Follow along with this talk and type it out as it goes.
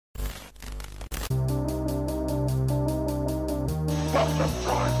of the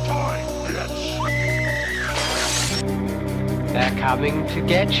prime-time bitch. They're coming to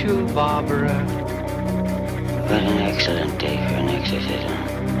get you, Barbara. What an excellent day for an exorcism.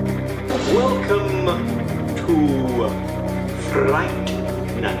 Welcome to Fright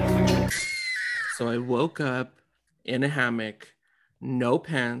Night. So I woke up in a hammock, no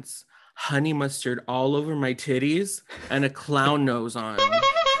pants, honey mustard all over my titties, and a clown nose on.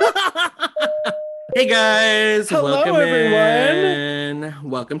 Hey guys, hello welcome everyone. in.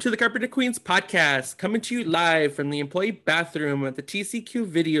 Welcome to the Carpenter Queens podcast, coming to you live from the employee bathroom at the TCQ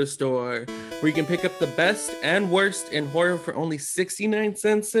video store, where you can pick up the best and worst in horror for only 69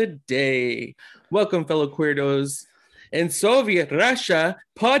 cents a day. Welcome, fellow queerdos. In Soviet Russia,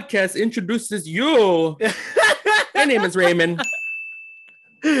 podcast introduces you. My name is Raymond.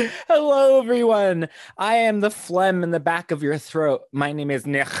 Hello everyone. I am the phlegm in the back of your throat. My name is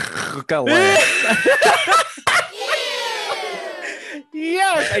Nicholas.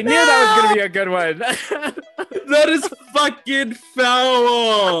 Yes, I knew that was going to be a good one. That is fucking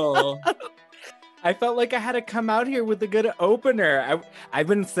foul. I felt like I had to come out here with a good opener. I've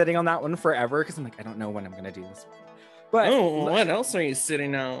been sitting on that one forever because I'm like, I don't know when I'm going to do this. But what else are you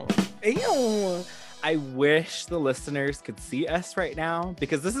sitting out? Ew. I wish the listeners could see us right now,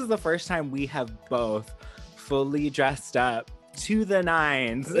 because this is the first time we have both fully dressed up to the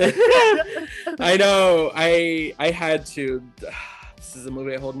nines. I know. I had to. This is a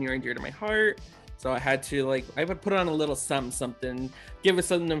movie I hold near and dear to my heart, so I had to I would put on a little something, give us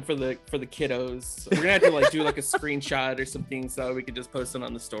something for the kiddos. We're gonna have to do a screenshot or something so we could just post it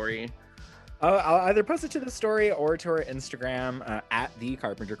on the story. I'll either post it to the story or to our Instagram at the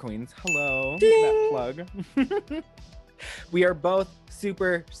Carpenter Queens. Hello, Ding. that plug. We are both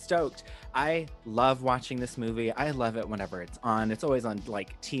super stoked. I love watching this movie. I love it whenever it's on. It's always on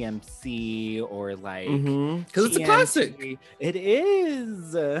TMC or because it's a classic. It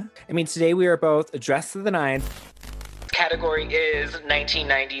is. I mean, today we are both dressed to the nines. Category is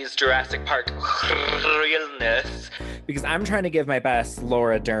 1990s Jurassic Park realness, because I'm trying to give my best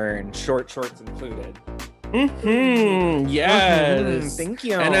Laura Dern, short shorts included. Yes. Thank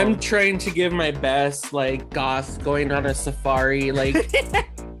you. And I'm trying to give my best goth going on a safari,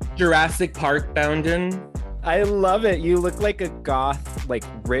 Jurassic Park boundin'. I love it. You look like a goth,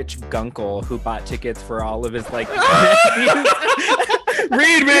 rich gunkle who bought tickets for all of his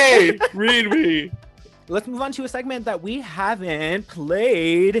Read me. Let's move on to a segment that we haven't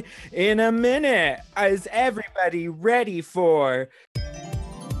played in a minute. Is everybody ready for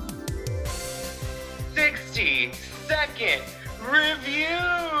 60-second reviews?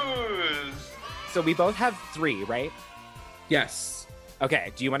 So we both have 3, right? Yes.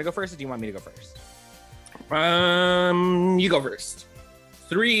 Okay. Do you want to go first or do you want me to go first? You go first.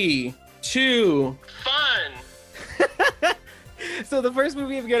 3, 2, fun. So the first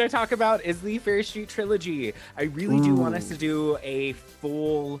movie I'm going to talk about is the Fear Street trilogy. I really do want us to do a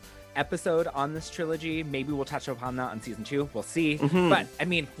full episode on this trilogy. Maybe we'll touch upon that on season 2. We'll see. But I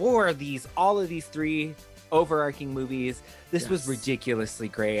mean, for all of these 3 overarching movies, this was ridiculously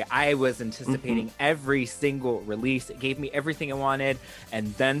great. I was anticipating every single release. It gave me everything I wanted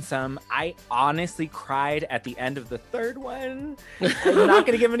and then some. I honestly cried at the end of the 3rd one. I'm not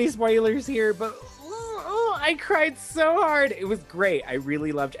going to give any spoilers here, but I cried so hard. It was great. I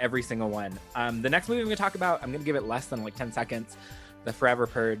really loved every single one. The next movie I'm going to talk about, I'm going to give it less than 10 seconds. The Forever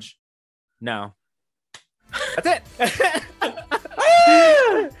Purge. No. That's it.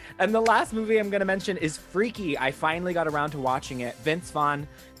 And the last movie I'm going to mention is Freaky. I finally got around to watching it. Vince Vaughn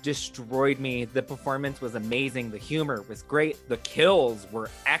destroyed me. The performance was amazing. The humor was great. The kills were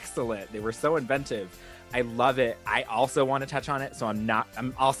excellent. They were so inventive. I love it. I also want to touch on it, so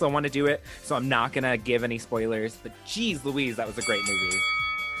I'm also want to do it, so I'm not going to give any spoilers, but geez Louise, that was a great movie.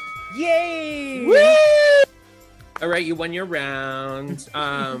 Yay! Woo! All right, you won your round.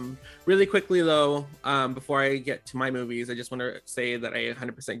 Really quickly though, before I get to my movies, I just want to say that I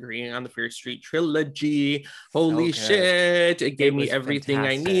 100% agree on the Fear Street trilogy. Holy shit, it gave me everything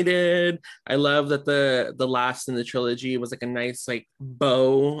fantastic. I needed. I love that the last in the trilogy was a nice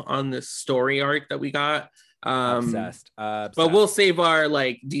bow on this story arc that we got. Obsessed. But we'll save our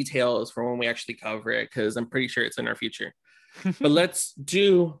details for when we actually cover it, because I'm pretty sure it's in our future. But let's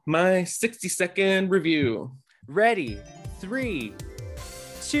do my 60-second review. Ready? 3,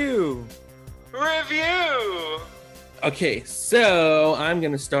 2, review! Okay, so I'm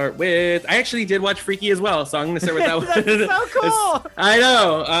going to start with... I actually did watch Freaky as well, so I'm going to start with that one. That's so cool! I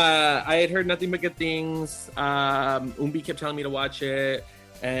know. I had heard nothing but good things. Umbi kept telling me to watch it,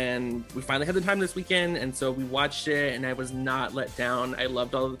 and we finally had the time this weekend, and so we watched it, and I was not let down. I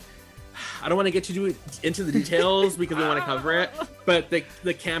loved all I don't want to get into the details because we want to cover it, but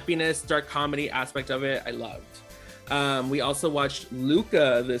the campiness, dark comedy aspect of it, I loved. We also watched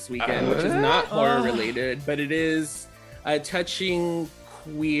Luca this weekend, which is not horror related, but it is a touching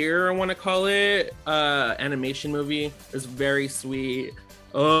queer, I want to call it, animation movie. It's very sweet.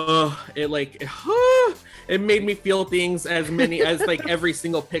 It made me feel things as many as like every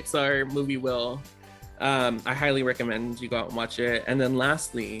single Pixar movie will. I highly recommend you go out and watch it. And then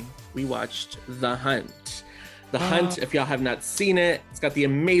lastly, we watched The Hunt. The Hunt, if y'all have not seen it, it's got the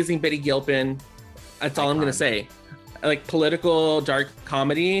amazing Betty Gilpin. That's all I'm gonna say. Like political dark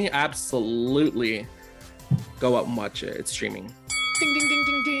comedy, absolutely. Go out and watch it. It's streaming. Ding ding ding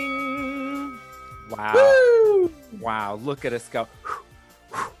ding ding. Wow. Woo! Wow, look at us go.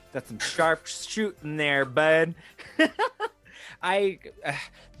 That's some sharp shooting there, bud. I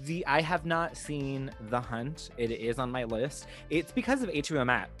have not seen The Hunt. It is on my list. It's because of HBO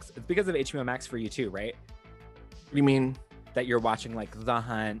Max. It's because of HBO Max for you too, right? What do you mean? That you're watching like The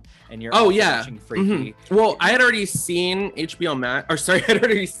Hunt and you're watching Freaky. Mm-hmm. Well, I had already seen HBO Max, I had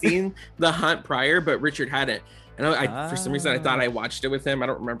already seen The Hunt prior, but Richard hadn't. And I for some reason I thought I watched it with him. I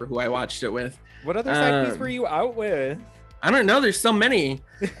don't remember who I watched it with. What other side piece were you out with? I don't know. There's so many.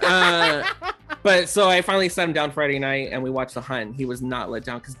 But so I finally sat him down Friday night and we watched The Hunt. He was not let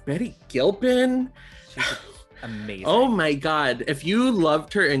down because Betty Gilpin. She's amazing. Oh my God. If you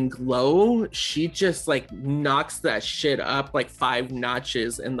loved her in Glow, she just like knocks that shit up like 5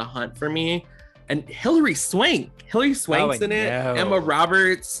 notches in The Hunt for me. And Hilary Swank's in it. Emma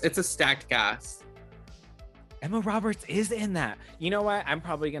Roberts. It's a stacked cast. Emma Roberts is in that. You know what? I'm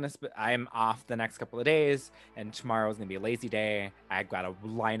probably gonna. I'm off the next couple of days, and tomorrow's gonna be a lazy day. I've got to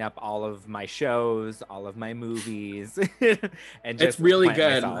line up all of my shows, all of my movies, and just it's really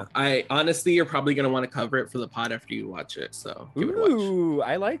good. Myself. I honestly, you're probably gonna want to cover it for the pod after you watch it. So give it a watch. Ooh,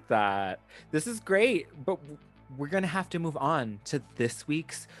 I like that. This is great, but we're gonna have to move on to this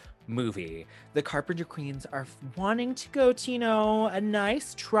week's movie. The Carpenter Queens are wanting to go to, a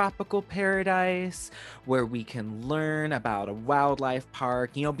nice tropical paradise where we can learn about a wildlife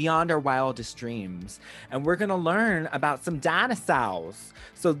park, beyond our wildest dreams. And we're going to learn about some dinosaurs.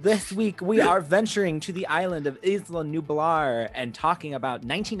 So this week we are venturing to the island of Isla Nublar and talking about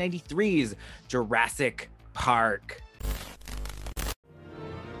 1993's Jurassic Park.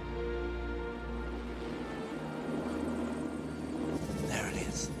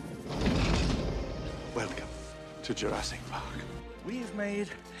 Welcome to Jurassic Park. We've made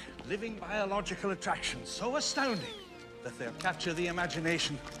living biological attractions so astounding that they'll capture the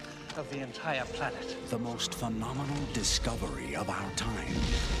imagination of the entire planet. The most phenomenal discovery of our time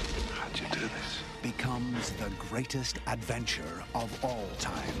How'd you do this? becomes the greatest adventure of all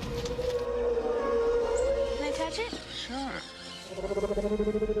time. Can I touch it? Sure.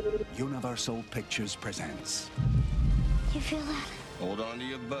 Universal Pictures presents You feel that? Hold on to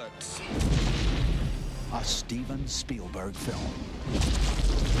your butts. a Steven Spielberg film.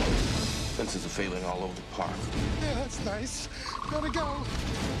 Fences are failing all over the park. Yeah, that's nice. Gotta go.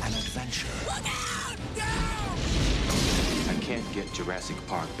 An adventure. I can't get Jurassic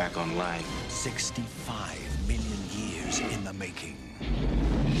Park back online. 65 million years in the making.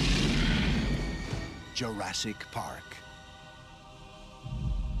 Jurassic Park.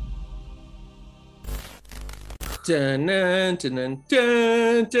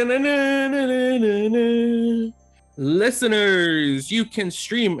 Listeners, you can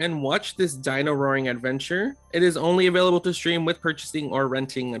stream and watch this dino roaring adventure. It is only available to stream with purchasing or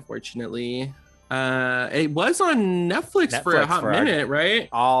renting, unfortunately. It was on Netflix for a hot minute, right?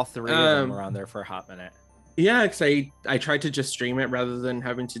 All 3 of them were on there for a hot minute. Yeah, because I tried to just stream it rather than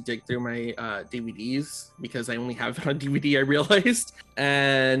having to dig through my DVDs because I only have it on DVD, I realized.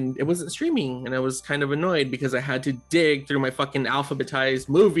 And it wasn't streaming, and I was kind of annoyed because I had to dig through my fucking alphabetized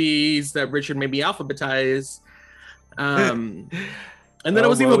movies that Richard made me alphabetize. And then I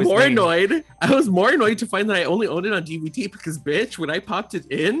was even more annoyed. I was more annoyed to find that I only owned it on DVD because, bitch, when I popped it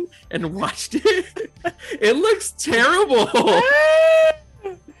in and watched it, it looks terrible.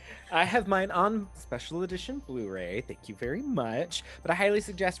 I have mine on special edition Blu-ray. Thank you very much. But I highly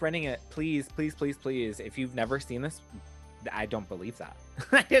suggest renting it. Please, please, please, please. If you've never seen this, I don't believe that.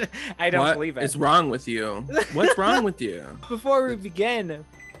 I don't believe it. What's wrong with you? What's wrong with you? Before we begin,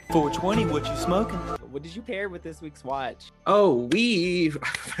 420, what you smoking? what did you pair with this week's watch? Oh, I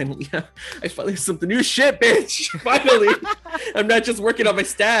finally have some new shit, bitch. Finally. I'm not just working on my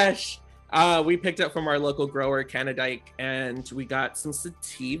stash. We picked up from our local grower, Canadike, and we got some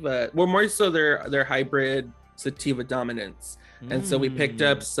sativa. Well, more so their hybrid sativa dominance. And so we picked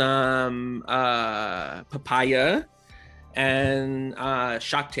up some papaya and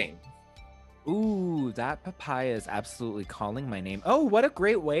Shocktane. Ooh, that papaya is absolutely calling my name. Oh, what a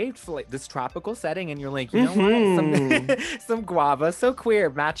great way for like this tropical setting. And you're like, you know what? Some guava, so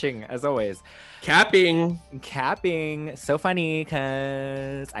queer, matching as always. Capping. So funny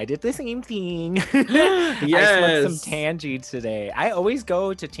because I did the same thing. Yes. I smoked some Tangy today. I always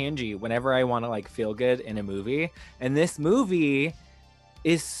go to Tangy whenever I want to like feel good in a movie. And this movie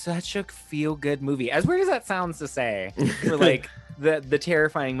is such a feel good movie. As weird as that sounds to say, for like the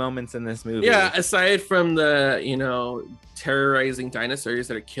terrifying moments in this movie. Yeah, aside from the, terrorizing dinosaurs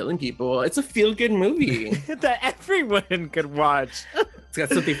that are killing people, it's a feel good movie that everyone could watch. It's got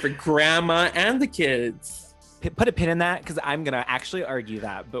something for grandma and the kids. Put a pin in that because I'm going to actually argue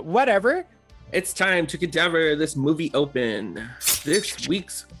that, but whatever. It's time to cadaver this movie open. This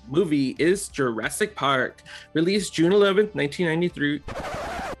week's movie is Jurassic Park, released June 11th, 1993.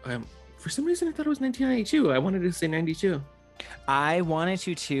 For some reason, I thought it was 1992. I wanted to say 92. I wanted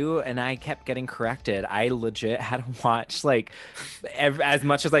to too, and I kept getting corrected. I legit had to watch like as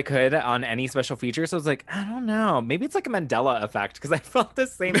much as I could on any special features. So I was like, I don't know. Maybe it's like a Mandela effect because I felt the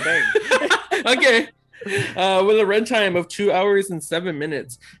same thing. Okay. With a runtime of 2 hours and 7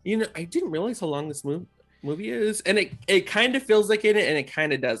 minutes. I didn't realize how long this movie is, and it kind of feels like it, and it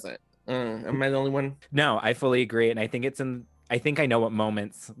kind of doesn't. Am I the only one? No, I fully agree, and I think I know what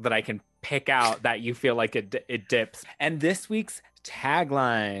moments that I can pick out that you feel like it dips. And this week's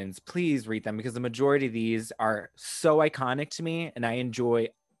taglines, please read them because the majority of these are so iconic to me, and I enjoy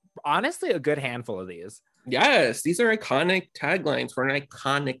honestly a good handful of these. Yes, these are iconic taglines for an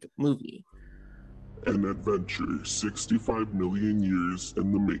iconic movie. An adventure 65 million years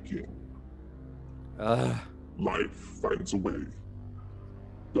in the making. Life finds a way.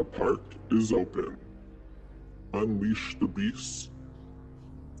 The park is open. Unleash the beasts.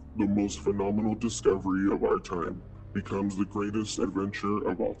 The most phenomenal discovery of our time becomes the greatest adventure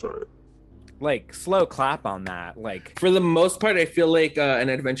of all time. Like, slow clap on that. Like, for the most part, I feel like an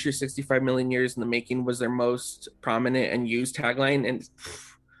adventure 65 million years in the making was their most prominent and used tagline. And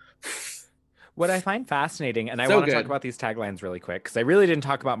what I find fascinating, and I want to talk about these taglines really quick, because I really didn't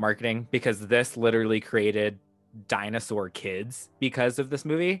talk about marketing, because this literally created dinosaur kids because of this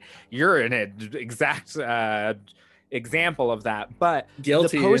movie. You're an exact example of that. But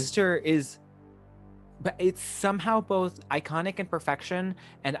guilty. The poster is, but it's somehow both iconic and perfection,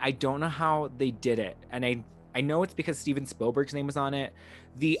 and I don't know how they did it. And I know it's because Steven Spielberg's name was on it.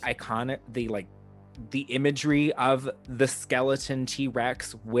 The imagery of the skeleton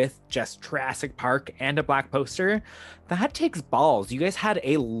T-Rex with just Jurassic Park and a black poster, that takes balls. You guys had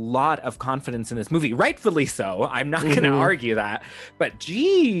a lot of confidence in this movie, rightfully so. I'm not going to argue that, but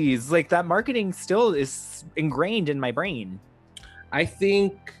geez, like that marketing still is ingrained in my brain. I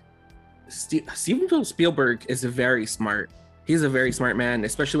think Steven Spielberg is he's a very smart man,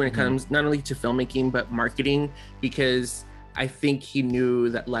 especially when it comes not only to filmmaking, but marketing, because I think he knew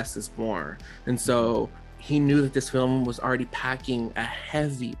that less is more. And so he knew that this film was already packing a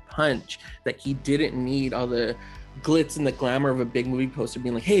heavy punch, that he didn't need all the glitz and the glamour of a big movie poster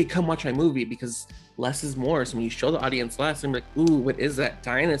being like, hey, come watch my movie, because less is more. So when you show the audience less, I'm like, ooh, what is that?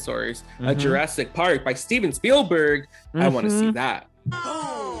 Dinosaurs, a Jurassic Park by Steven Spielberg. I want to see that.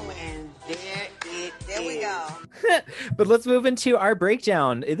 Boom, and there we go. But let's move into our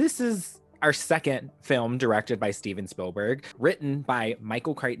breakdown. This is our second film directed by Steven Spielberg, written by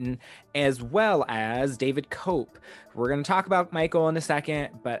Michael Crichton, as well as David Cope. We're going to talk about Michael in a second,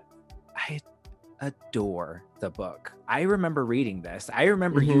 but I adore the book. I remember reading this. I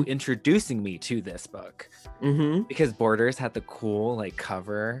remember you introducing me to this book because Borders had the cool like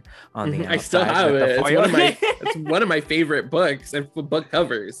cover on the outside. I still have it. It's one of my favorite books and book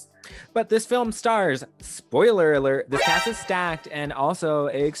covers. But this film stars, spoiler alert, the cast is stacked and also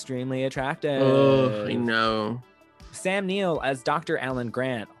extremely attractive. Oh, I know. Sam Neill as Dr. Alan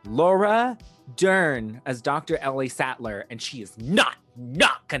Grant, Laura Dern as Dr. Ellie Sattler, and she is not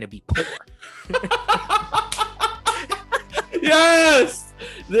gonna be poor. Yes!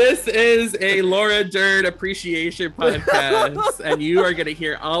 This is a Laura Dern appreciation podcast, and you are going to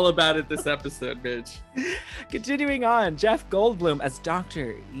hear all about it this episode, bitch. Continuing on, Jeff Goldblum as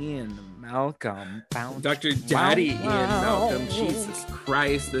Dr. Ian Malcolm. Dr. Daddy Ian Malcolm. Jesus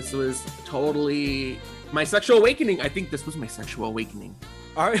Christ, this was totally my sexual awakening. I think this was my sexual awakening.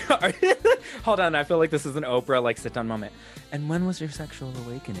 Hold on, I feel like this is an Oprah like sit down moment. And when was your sexual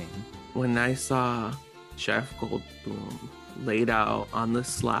awakening? When I saw Jeff Goldblum laid out on the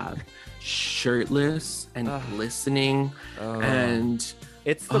slab, shirtless and glistening, and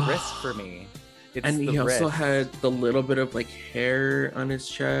it's the wrist for me. And he also had the little bit of like hair on his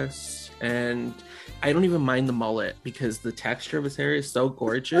chest, and I don't even mind the mullet because the texture of his hair is so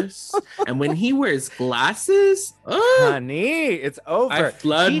gorgeous. And when he wears glasses, honey, it's over. I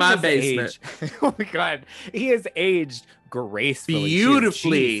flood He my has basement. aged- Oh my God. He has aged gracefully.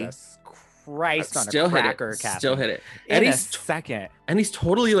 Beautifully. Jesus Christ on Still a hit cracker, it. Kathy. Still hit it. In And a he's second. And he's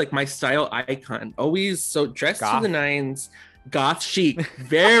totally like my style icon. Always so dressed Goth. to the nines, goth chic,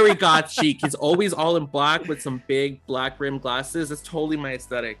 very goth chic. He's always all in black with some big black rimmed glasses. That's totally my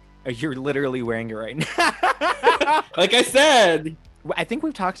aesthetic. You're literally wearing it right now. Like I said, I think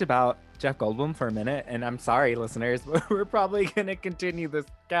we've talked about Jeff Goldblum for a minute, and I'm sorry, listeners, but we're probably going to continue this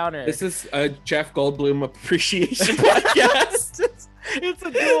counter. this is a Jeff Goldblum appreciation podcast. It's a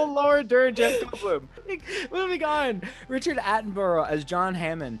dual Laura Dern, Jeff Goldblum. Moving on. Richard Attenborough as John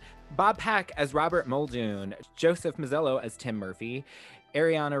Hammond, Bob Peck as Robert Muldoon, Joseph Mazzello as Tim Murphy,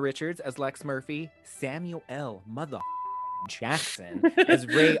 Ariana Richards as Lex Murphy, Samuel L. Jackson as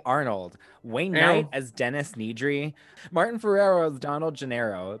Ray Arnold, Wayne Knight as Dennis Nedry, Martin Ferrero as Donald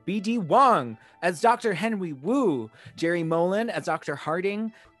Gennaro, B.D. Wong as Dr. Henry Wu, Jerry Molan as Dr.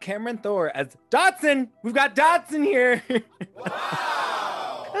 Harding, Cameron Thor as Dotson. We've got Dotson here.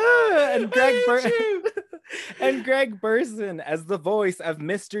 Wow! and Greg Burson as the voice of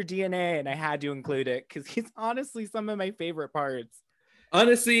Mr. DNA, and I had to include it because he's honestly some of my favorite parts.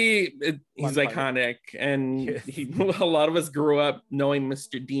 Honestly, he's One iconic, and a lot of us grew up knowing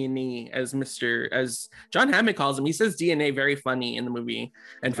Mr. DNA as John Hammond calls him. He says DNA very funny in the movie,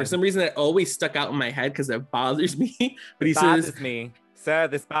 and for some reason it always stuck out in my head because it bothers me. But he says, me, sir,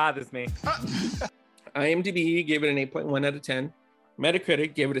 this bothers me. IMDb gave it an 8.1 out of 10.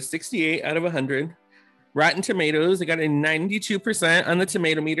 Metacritic gave it a 68 out of 100. Rotten Tomatoes, they got a 92% on the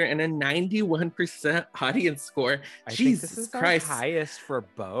tomato meter and a 91% audience score. I Jesus think this is Christ. our highest for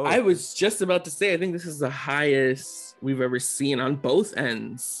both. I was just about to say, I think this is the highest we've ever seen on both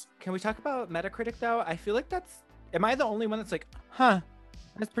ends. Can we talk about Metacritic though? I feel like am I the only one that's like,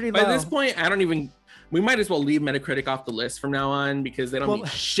 that's pretty low? By this point, we might as well leave Metacritic off the list from now on because they don't mean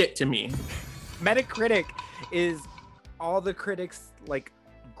shit to me. Metacritic is all the critics like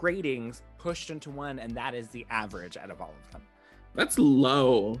gradings pushed into one, and that is the average out of all of them. That's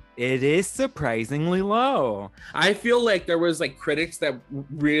low. It is surprisingly low. I feel like there was like critics that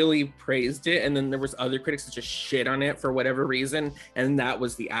really praised it, and then there was other critics that just shit on it for whatever reason, and that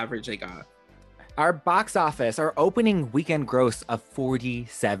was the average they got. Our box office, our opening weekend gross of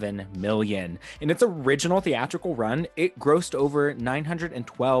 $47 million. In its original theatrical run, it grossed over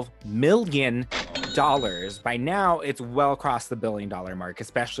 $912 million. By now, it's well across the $1 billion mark,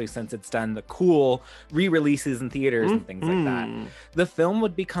 especially since it's done the cool re-releases in theaters and things like that. The film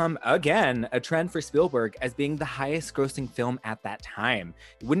would become, again, a trend for Spielberg as being the highest grossing film at that time.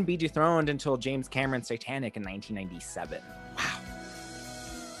 It wouldn't be dethroned until James Cameron's Titanic in 1997. Wow.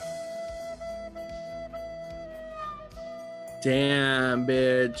 Damn,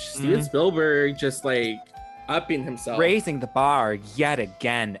 bitch. Steven Spielberg just like upping himself. Raising the bar yet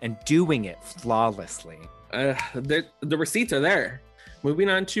again and doing it flawlessly. The receipts are there. Moving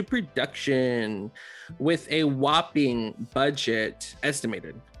on to production with a whopping budget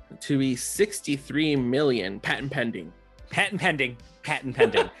estimated to be $63 million, patent pending. Patent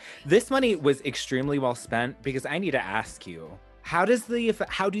pending. This money was extremely well spent because I need to ask you, how do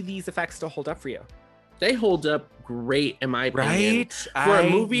these effects still hold up for you? They hold up great, in my opinion. Right? For a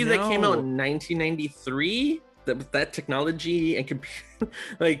movie that came out in 1993, that technology and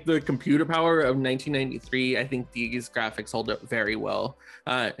like the computer power of 1993, I think these graphics hold up very well.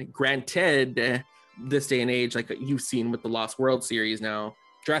 Granted, this day and age, like you've seen with the Lost World series now,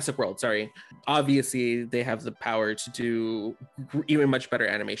 Jurassic World, sorry. Obviously, they have the power to do even much better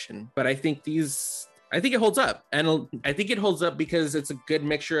animation. But I think it holds up. And I think it holds up because it's a good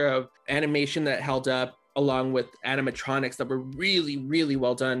mixture of animation that held up along with animatronics that were really, really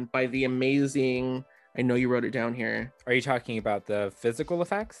well done by the amazing, I know you wrote it down here. Are you talking about the physical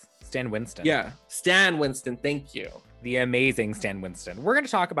effects? Stan Winston. Yeah, Stan Winston, thank you. The amazing Stan Winston. We're going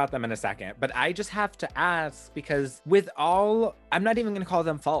to talk about them in a second, but I just have to ask because I'm not even going to call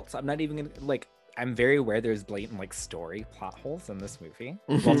them faults. I'm not even going to I'm very aware there's blatant story plot holes in this movie.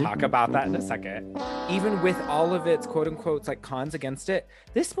 We'll talk about that in a second. Even with all of its quote unquote cons against it,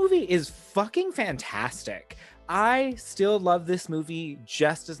 this movie is fucking fantastic. I still love this movie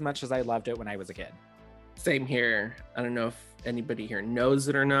just as much as I loved it when I was a kid. Same here. I don't know if anybody here knows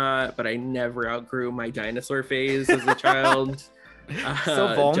it or not, but I never outgrew my dinosaur phase as a child.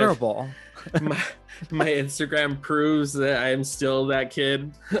 So vulnerable. My Instagram proves that I'm still that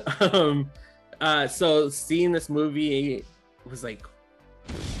kid. So seeing this movie was like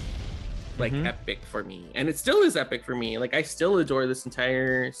epic for me, and it still is epic for me. I still adore this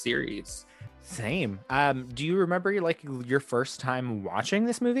entire series. Same. Do you remember like your first time watching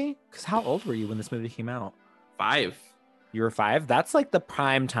this movie? Because how old were you when this movie came out? 5. You were 5? That's like the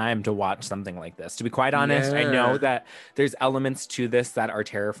prime time to watch something like this. To be quite honest, I know that there's elements to this that are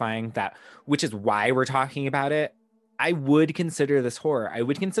terrifying, which is why we're talking about it. I would consider this horror. I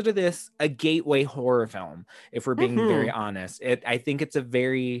would consider this a gateway horror film, if we're being very honest. I think it's a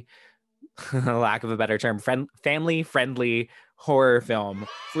very, lack of a better term, family-friendly horror film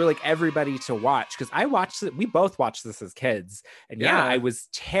for like everybody to watch. Because I watched it, we both watched this as kids, and I was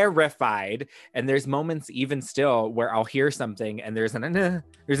terrified. And there's moments even still where I'll hear something and there's an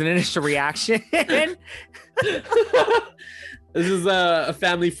initial reaction. This is a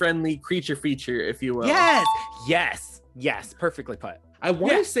family-friendly creature feature, if you will. Yes, perfectly put. I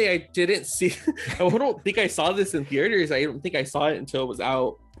want to say I didn't see. I don't think I saw this in theaters. I don't think I saw it until it was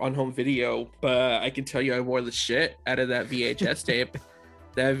out on home video. But I can tell you, I wore the shit out of that VHS tape.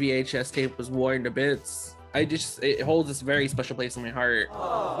 That VHS tape was worn to bits. It holds this very special place in my heart.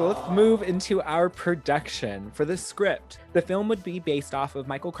 So let's move into our production. For the script, the film would be based off of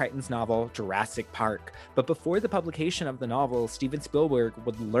Michael Crichton's novel Jurassic Park. But before the publication of the novel, Steven Spielberg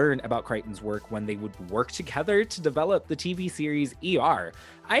would learn about Crichton's work when they would work together to develop the TV series ER.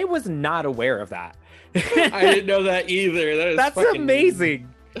 I was not aware of that. I didn't know that either. That's amazing.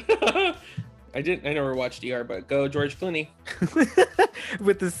 I never watched ER, but go George Clooney.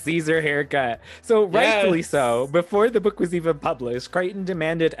 With the Caesar haircut. So rightfully so, before the book was even published, Crichton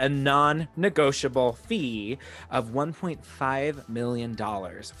demanded a non-negotiable fee of $1.5 million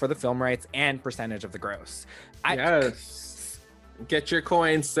for the film rights and percentage of the gross. Get your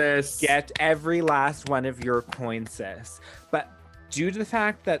coin, sis. Get every last one of your coin, sis. But due to the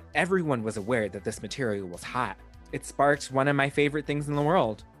fact that everyone was aware that this material was hot, it sparked one of my favorite things in the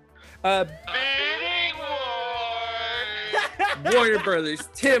world. Warner Brothers,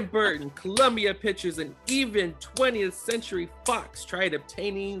 Tim Burton, Columbia Pictures, and even 20th Century Fox tried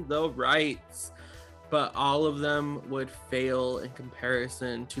obtaining the rights, but all of them would fail in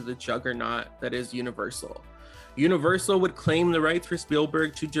comparison to the juggernaut that is Universal. Universal would claim the rights for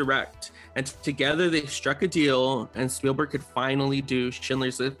Spielberg to direct, and together they struck a deal, and Spielberg could finally do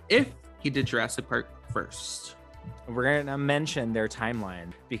Schindler's List if he did Jurassic Park first. We're gonna mention their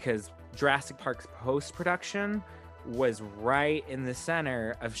timeline because Jurassic Park's post-production was right in the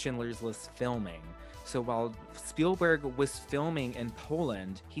center of Schindler's List filming. So while Spielberg was filming in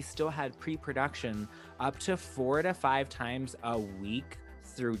Poland, he still had pre-production up to 4 to 5 times a week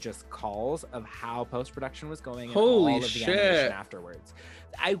through just calls of how post-production was going and Holy all of the shit. animation afterwards.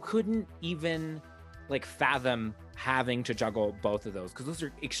 I couldn't even fathom having to juggle both of those because those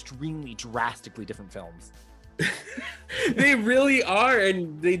are extremely drastically different films. They really are,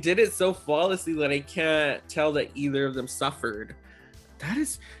 and they did it so flawlessly that I can't tell that either of them suffered.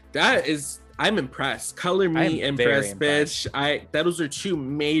 That is I'm impressed. Color me impressed, bitch. Those are 2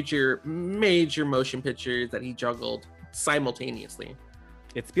 major motion pictures that he juggled simultaneously.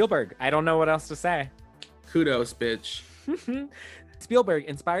 It's Spielberg. I don't know what else to say. Kudos, bitch. Spielberg,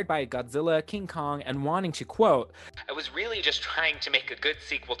 inspired by Godzilla, King Kong, and wanting to, quote, I was really just trying to make a good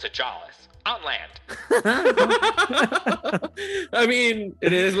sequel to Jaws on land. I mean,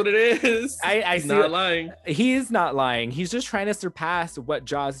 it is what it is. He's not lying. He is not lying. He's just trying to surpass what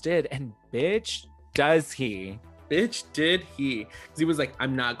Jaws did, and bitch, does he. Bitch, did he. Because he was like,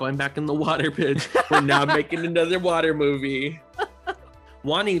 I'm not going back in the water, bitch. We're not making another water movie.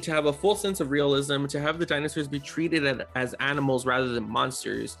 Wanting to have a full sense of realism, to have the dinosaurs be treated as animals rather than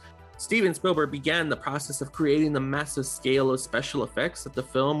monsters, Steven Spielberg began the process of creating the massive scale of special effects that the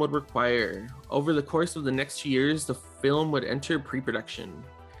film would require. Over the course of the next 2 years, the film would enter pre-production.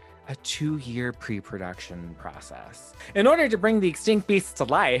 A 2-year pre-production process. In order to bring the extinct beasts to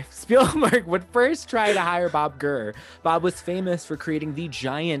life, Spielberg would first try to hire Bob Gurr. Bob was famous for creating the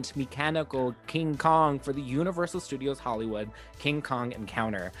giant mechanical King Kong for the Universal Studios Hollywood King Kong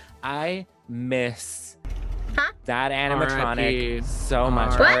Encounter. I miss that animatronic so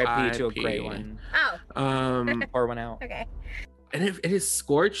much. R.I.P. to a great one. Pour one out. Okay. And it is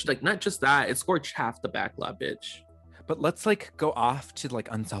scorched, not just that, it scorched half the backlot, bitch. But let's go off to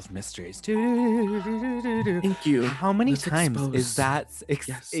Unsolved Mysteries. Thank you. How many times is that?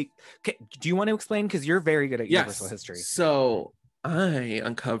 Yes. Okay, do you want to explain? Because you're very good at Universal history. So I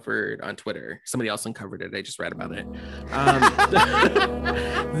uncovered on Twitter, somebody else uncovered it, I just read about it,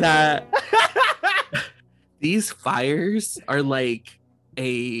 that these fires are like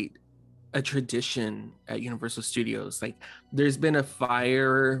a tradition at Universal Studios. There's been a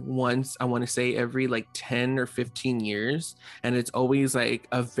fire once, I want to say every 10 or 15 years, and it's always a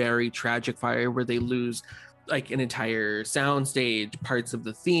very tragic fire where they lose like an entire soundstage, parts of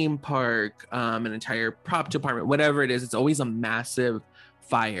the theme park, an entire prop department, whatever it is. It's always a massive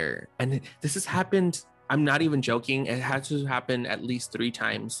fire. And this has happened, I'm not even joking, it had to happen at least 3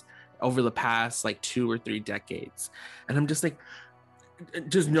 times over the past like 2 or 3 decades. And I'm just like,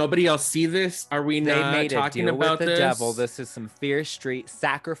 does nobody else see this? Are we not talking about with the this? devil. This is some Fear Street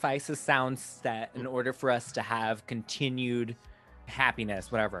sacrifices sound set in order for us to have continued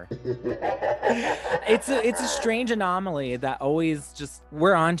happiness, whatever. It's a strange anomaly that always just,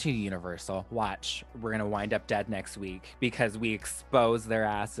 we're on to Universal. Watch, we're gonna wind up dead next week because we expose their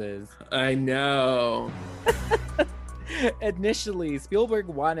asses. I know. Initially, Spielberg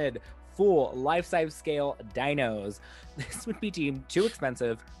wanted full life-size scale dinos. This would be deemed too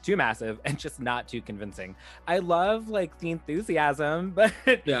expensive, too massive, and just not too convincing. I love like the enthusiasm, but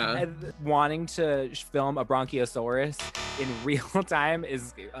yeah, wanting to film a Bronchiosaurus in real time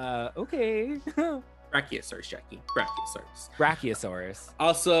is okay. Brachiosaurus, Jackie. Brachiosaurus.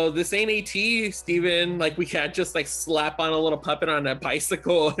 Also, this ain't AT, Steven. Like, we can't just like slap on a little puppet on a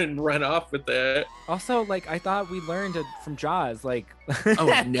bicycle and run off with it. Also, like, I thought we learned it from Jaws. Like,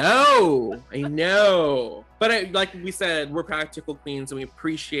 oh no, I know. But like we said, we're practical queens and we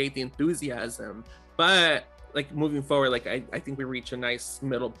appreciate the enthusiasm. But like moving forward, like I think we reach a nice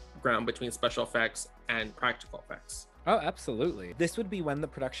middle ground between special effects and practical effects. Oh, absolutely. This would be when the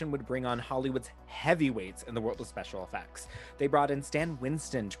production would bring on Hollywood's heavyweights in the world of special effects. They brought in Stan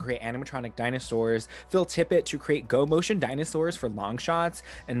Winston to create animatronic dinosaurs, Phil Tippett to create go-motion dinosaurs for long shots,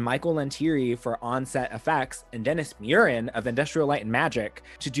 and Michael Lentiri for on-set effects, and Dennis Murin of Industrial Light and Magic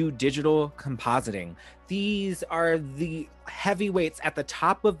to do digital compositing. These are the heavyweights at the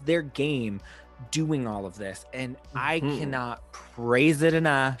top of their game doing all of this, and I cannot praise it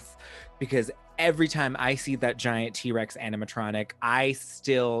enough because every time I see that giant T-Rex animatronic, I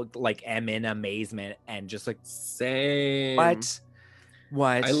still like am in amazement and just like, same.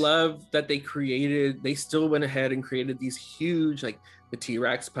 What? I love that they still went ahead and created these huge, like the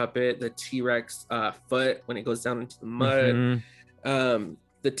T-Rex puppet, the T-Rex foot when it goes down into the mud, not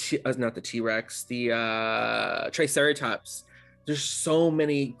the T-Rex, the Triceratops. There's so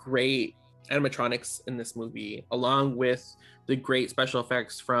many great animatronics in this movie, along with the great special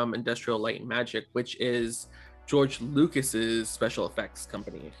effects from Industrial Light and Magic, which is George Lucas's special effects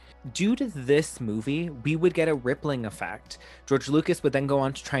company. Due to this movie, we would get a rippling effect. George Lucas would then go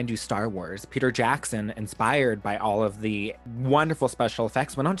on to try and do Star Wars. Peter Jackson, inspired by all of the wonderful special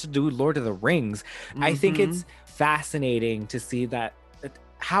effects, went on to do Lord of the Rings. I think it's fascinating to see that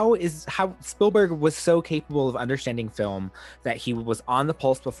how Spielberg was so capable of understanding film that he was on the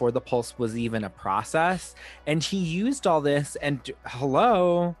pulse before the pulse was even a process, and he used all this and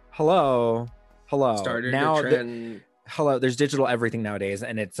hello started now a trend. There's digital everything nowadays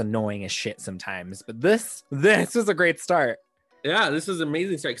and it's annoying as shit sometimes, but this was a great start. Yeah, this was an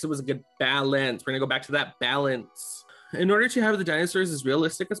amazing start because it was a good balance. We're gonna go back to that balance. In order to have the dinosaurs as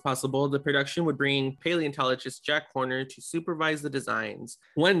realistic as possible, the production would bring paleontologist Jack Horner to supervise the designs.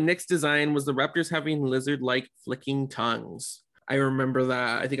 One Nick's design was the raptors having lizard-like flicking tongues. I remember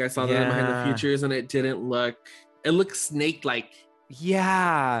that. I think I saw that in Behind the Futures, and it looked snake-like.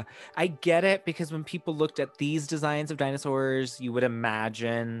 Yeah, I get it, because when people looked at these designs of dinosaurs, you would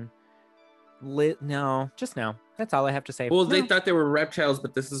imagine... No. That's all I have to say. Well, they thought they were reptiles,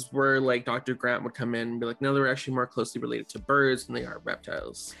 but this is where like Dr. Grant would come in and be like, no, they're actually more closely related to birds than they are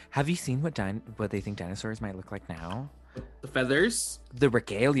reptiles. Have you seen what they think dinosaurs might look like now? The feathers? The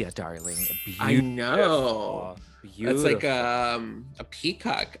regalia, darling. Beautiful. I know. Beautiful. That's like a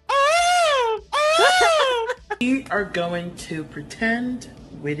peacock. We are going to pretend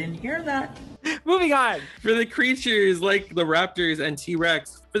we didn't hear that. Moving on. For the creatures like the raptors and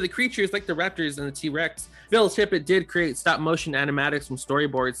T-Rex, Phil Tippett did create stop-motion animatics from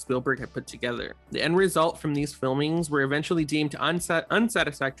storyboards Spielberg had put together. The end result from these filmings were eventually deemed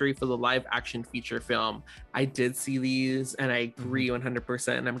unsatisfactory for the live-action feature film. I did see these, and I agree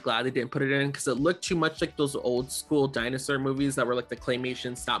 100%, and I'm glad they didn't put it in because it looked too much like those old-school dinosaur movies that were like the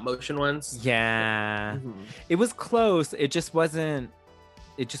claymation stop-motion ones. Yeah. It was close. It just wasn't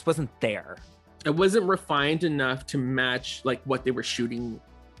there. It wasn't refined enough to match like what they were shooting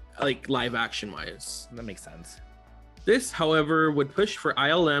like live action wise. That makes sense. This, however, would push for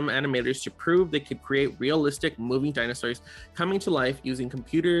ILM animators to prove they could create realistic moving dinosaurs coming to life using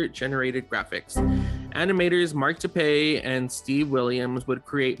computer generated graphics. Animators Mark Tappé and Steve Williams would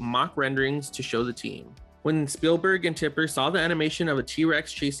create mock renderings to show the team. When Spielberg and Tipper saw the animation of a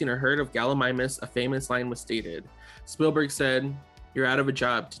T-Rex chasing a herd of Gallimimus, a famous line was stated. Spielberg said, "You're out of a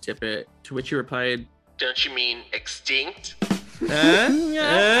job," to Tippett, to which he replied, "Don't you mean extinct?"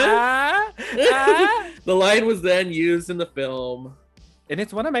 The line was then used in the film. And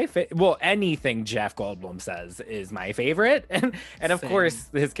it's one of my well, anything Jeff Goldblum says is my favorite. And of course,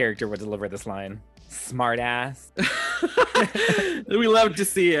 his character would deliver this line. Smart ass. We love to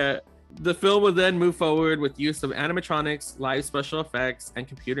see it. The film would then move forward with use of animatronics, live special effects, and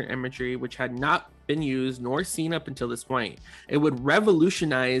computer imagery, which had not been used nor seen up until this point. It would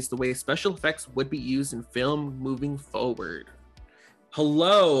revolutionize the way special effects would be used in film moving forward.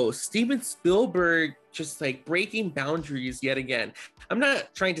 Hello, Steven Spielberg just like breaking boundaries yet again. I'm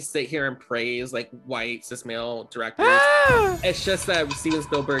not trying to sit here and praise like white cis male directors. It's just that Steven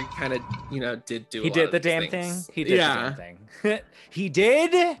Spielberg kind of, did do. He did the damn thing. He did the damn thing. He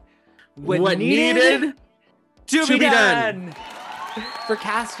did what needed to be done. For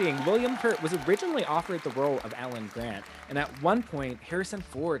casting, William Hurt was originally offered the role of Alan Grant, and at one point, Harrison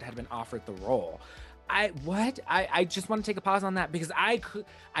Ford had been offered the role. I just want to take a pause on that because I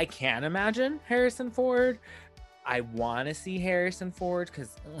can't imagine Harrison Ford. I want to see Harrison Ford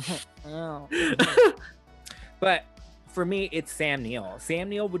because, but for me, it's Sam Neill. Sam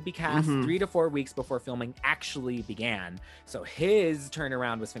Neill would be cast 3 to 4 weeks before filming actually began. So his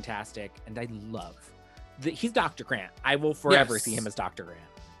turnaround was fantastic. And I love that he's Dr. Grant. I will forever see him as Dr. Grant.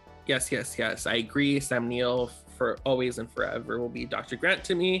 Yes. I agree. Sam Neill for always and forever will be Dr. Grant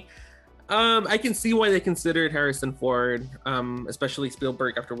to me. I can see why they considered Harrison Ford, especially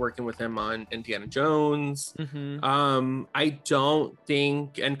Spielberg after working with him on Indiana Jones. I don't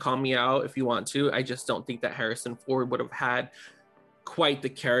think, and call me out if you want to, I just don't think that Harrison Ford would have had quite the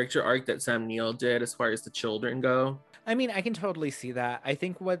character arc that Sam Neill did as far as the children go. I mean, I can totally see that. I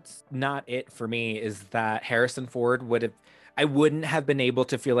think what's not it for me is that Harrison Ford I wouldn't have been able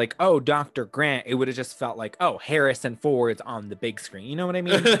to feel like, oh, Dr. Grant. It would have just felt like, oh, Harrison Ford's on the big screen. You know what I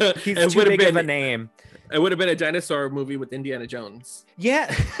mean? He's too big of a name. It would have been a dinosaur movie with Indiana Jones.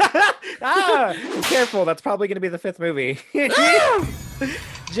 Yeah. Careful. That's probably going to be the 5th movie.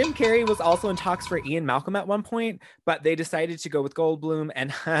 Jim Carrey was also in talks for Ian Malcolm at one point, but they decided to go with Goldblum,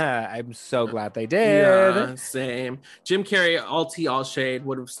 and I'm so glad they did. Yeah, same. Jim Carrey, all tea, all shade,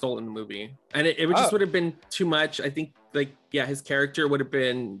 would have stolen the movie. And it just would have been too much. I think, his character would have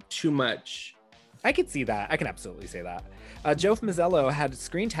been too much. I could see that. I can absolutely say that. Joe Mazzello had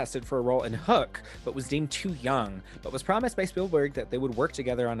screen tested for a role in Hook, but was deemed too young, but was promised by Spielberg that they would work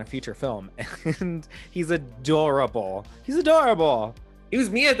together on a future film. And he's adorable. He's adorable. He was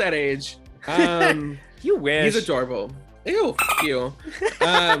me at that age. You wish. He's adorable. Ew, f you.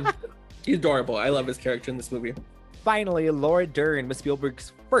 He's adorable. I love his character in this movie. Finally, Laura Dern was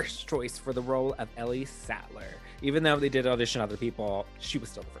Spielberg's first choice for the role of Ellie Sattler. Even though they did audition other people, she was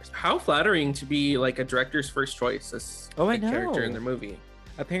still the first. How flattering to be like a director's first choice as a character in their movie.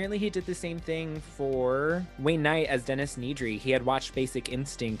 Apparently he did the same thing for Wayne Knight as Dennis Nedry. He had watched Basic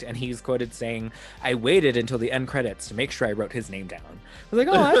Instinct and he's quoted saying, "I waited until the end credits to make sure I wrote his name down." I was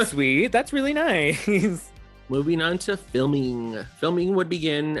like, oh, that's sweet. That's really nice. Moving on to filming. Filming would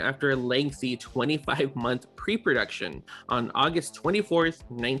begin after a lengthy 25-month pre-production on August 24th,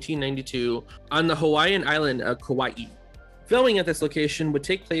 1992 on the Hawaiian island of Kauai. Filming at this location would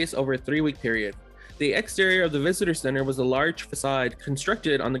take place over a 3-week period. The exterior of the visitor center was a large facade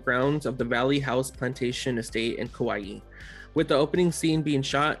constructed on the grounds of the Valley House Plantation Estate in Kauai, with the opening scene being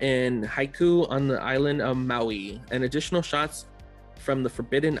shot in Haiku on the island of Maui, and additional shots from the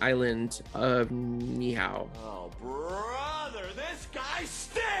Forbidden Island of Niihau. Oh, brother, this guy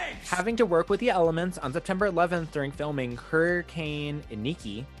stinks! Having to work with the elements on September 11th during filming, Hurricane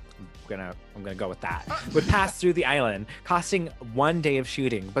Iniki, I'm gonna go with that, would pass through the island, costing 1 day of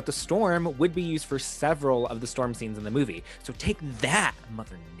shooting, but the storm would be used for several of the storm scenes in the movie. So take that,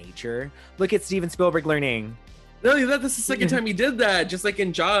 Mother Nature. Look at Steven Spielberg learning. No, that's the second time he did that, just like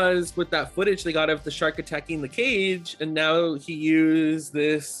in Jaws with that footage they got of the shark attacking the cage, and now he used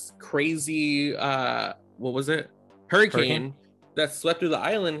this crazy, what was it? Hurricane that swept through the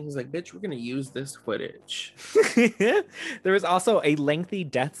island. He's like, bitch, we're gonna use this footage. There was also a lengthy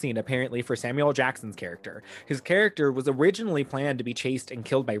death scene apparently for Samuel Jackson's character. His character was originally planned to be chased and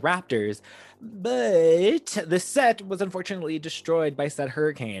killed by raptors, but the set was unfortunately destroyed by said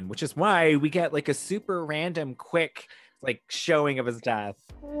hurricane, which is why we get like a super random quick like showing of his death.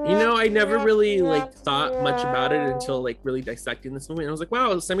 You know, I never really like thought much about it until like really dissecting this movie, and I was like,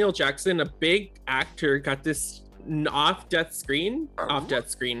 wow, Samuel Jackson, a big actor, got this off-screen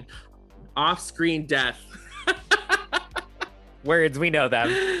death. Words, we know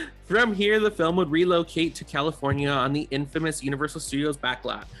them. From here, the film would relocate to California on the infamous Universal Studios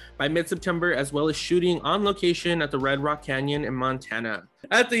backlot by mid-September, as well as shooting on location at the Red Rock Canyon in Montana.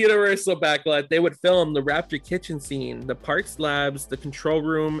 At the Universal backlot, they would film the Raptor kitchen scene, the park's labs, the control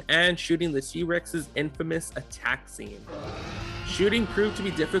room, and shooting the T-Rex's infamous attack scene. Shooting proved to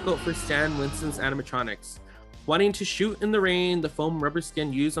be difficult for Stan Winston's animatronics. Wanting to shoot in the rain, the foam rubber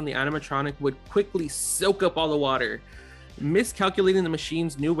skin used on the animatronic would quickly soak up all the water. Miscalculating the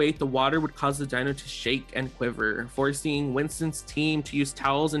machine's new weight, the water would cause the dino to shake and quiver, forcing Winston's team to use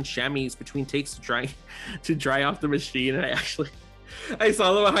towels and chamois between takes to dry off the machine. And I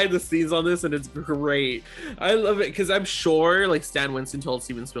saw the behind the scenes on this, and it's great. I love it because I'm sure like Stan Winston told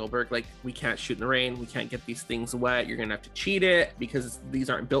Steven Spielberg, like, we can't shoot in the rain, we can't get these things wet, you're gonna have to cheat it because these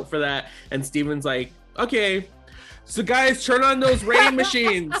aren't built for that. And Steven's like, okay, so guys, turn on those rain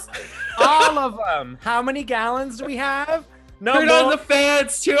machines. All of them. How many gallons do we have? No, turn on the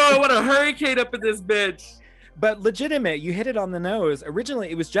fans too. I want a hurricane up in this bitch. But legitimate, you hit it on the nose. Originally,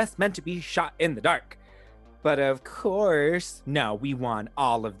 it was just meant to be shot in the dark. But of course, no, we want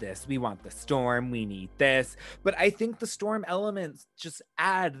all of this. We want the storm. We need this. But I think the storm elements just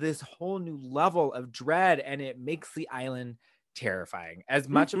add this whole new level of dread, and it makes the island terrifying. As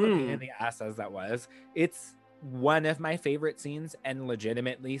much of a pain in the ass as that was, it's one of my favorite scenes, and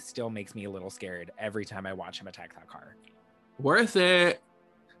legitimately still makes me a little scared every time I watch him attack that car. Worth it.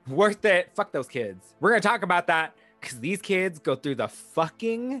 Worth it. Fuck those kids. We're gonna talk about that because these kids go through the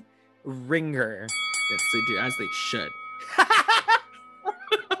fucking ringer. Yes, they do, as they should.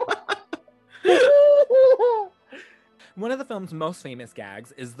 One of the film's most famous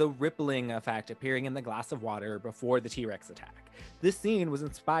gags is the rippling effect appearing in the glass of water before the T-Rex attack. This scene was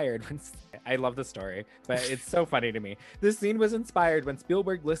inspired when... I love the story, but it's so funny to me. This scene was inspired when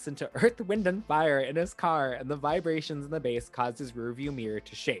Spielberg listened to Earth, Wind, and Fire in his car, and the vibrations in the bass caused his rearview mirror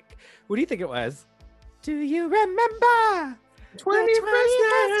to shake. What do you think it was? Do you remember?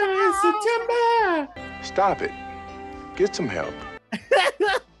 21st September! Stop it. Get some help.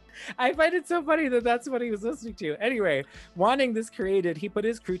 I find it so funny that that's what he was listening to. Anyway, wanting this created, he put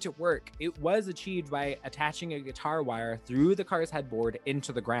his crew to work. It was achieved by attaching a guitar wire through the car's headboard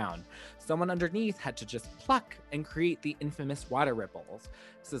into the ground. Someone underneath had to just pluck and create the infamous water ripples.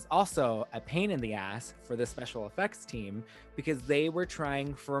 This is also a pain in the ass for the special effects team because they were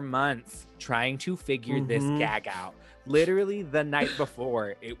trying for months trying to figure this gag out. Literally the night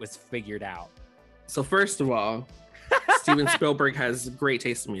before it was figured out. So first of all, Steven Spielberg has great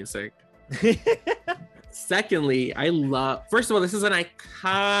taste in music. Secondly, first of all, this is an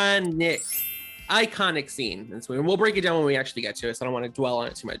iconic scene. And so we'll break it down when we actually get to it, so I don't want to dwell on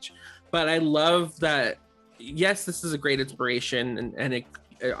it too much. But I love that, yes, this is a great inspiration, and it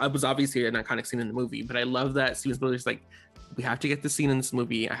was obviously an iconic scene in the movie, but I love that Steven Spielberg's like, we have to get this scene in this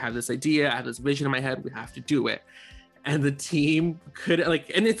movie. I have this idea, I have this vision in my head, we have to do it. And the team could,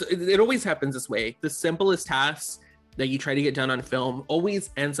 like, and it always happens this way. The simplest tasks that you try to get done on film always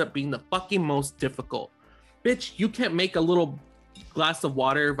ends up being the fucking most difficult. Bitch, you can't make a little glass of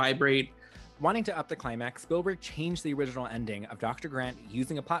water vibrate. Wanting to up the climax, Spielberg changed the original ending of Dr. Grant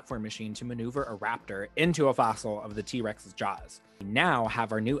using a platform machine to maneuver a raptor into a fossil of the T-Rex's jaws. We now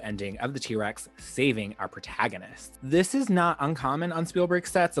have our new ending of the T-Rex saving our protagonist. This is not uncommon on Spielberg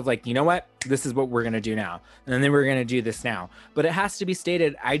sets of like, you know what? This is what we're gonna do now. And then we're gonna do this now. But it has to be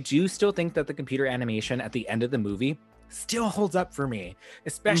stated, I do still think that the computer animation at the end of the movie still holds up for me,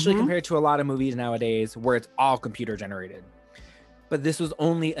 especially compared to a lot of movies nowadays where it's all computer generated. But this was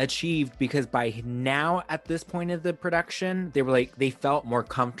only achieved because by now, at this point of the production, they were like, they felt more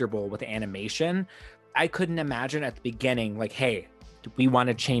comfortable with animation. I couldn't imagine at the beginning, like, hey, we want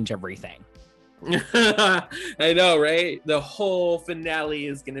to change everything. I know, right? The whole finale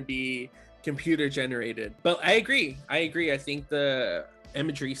is going to be computer generated. But I agree. I think the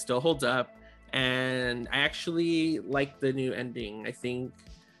imagery still holds up. And I actually like the new ending. I think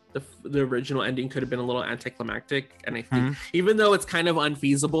the original ending could have been a little anticlimactic, and I think even though it's kind of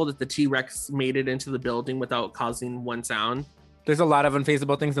unfeasible that the T-Rex made it into the building without causing one sound, there's a lot of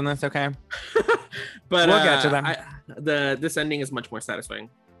unfeasible things in this, okay? But we'll get to them. This ending is much more satisfying.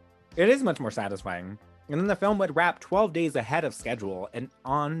 It is much more satisfying. And then the film would wrap 12 days ahead of schedule and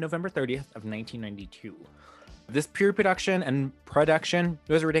on November 30th of 1992. This pre-production and production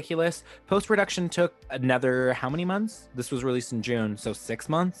was ridiculous. Post-production took another, how many months? This was released in June, so 6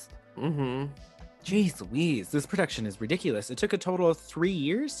 months? Jeez Louise, this production is ridiculous. It took a total of 3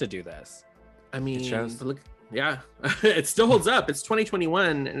 years to do this. I mean, look, yeah, it still holds up. It's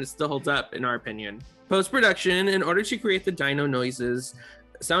 2021 and it still holds up in our opinion. Post-production, in order to create the dino noises,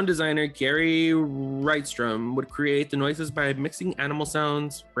 Sound designer Gary Wrightstrom would create the noises by mixing animal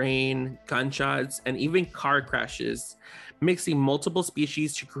sounds, rain, gunshots, and even car crashes, mixing multiple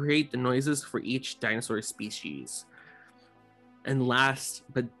species to create the noises for each dinosaur species. And last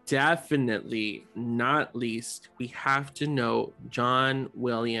but definitely not least, we have to note John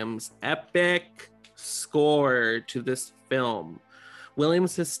Williams' epic score to this film.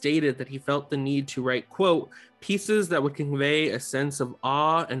 Williams has stated that he felt the need to write, quote, pieces that would convey a sense of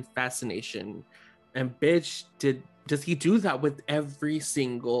awe and fascination. And bitch, does he do that with every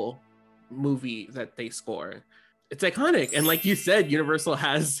single movie that they score? It's iconic. And like you said, Universal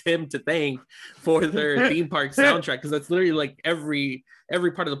has him to thank for their theme park soundtrack, because that's literally like every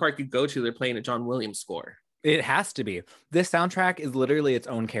part of the park you go to, they're playing a John Williams score. It has to be. This soundtrack is literally its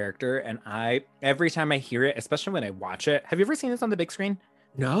own character, and every time I hear it, especially when I watch it, have you ever seen this on the big screen?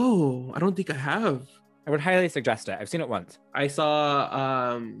 No, I don't think I have. I would highly suggest it. I've seen it once. I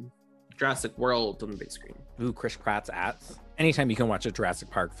saw Jurassic World on the big screen. Ooh, Chris Pratt's Ats. Anytime you can watch a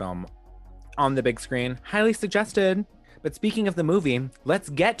Jurassic Park film on the big screen, highly suggested. But speaking of the movie, let's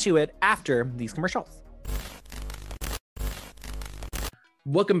get to it after these commercials.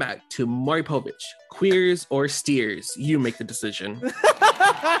 Welcome back to Maury Povich. Queers or steers, you make the decision.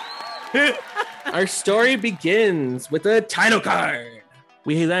 Our story begins with a title card.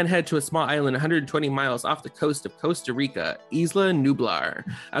 We then head to a small island 120 miles off the coast of Costa Rica, Isla Nublar.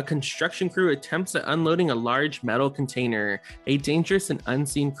 A construction crew attempts at unloading a large metal container, a dangerous and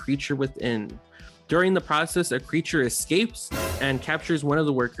unseen creature within. During the process, a creature escapes and captures one of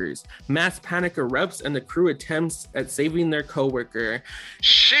the workers. Mass panic erupts and the crew attempts at saving their co-worker.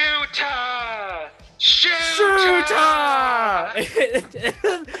 Shooter! Shooter!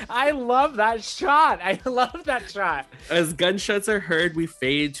 I love that shot. As gunshots are heard, we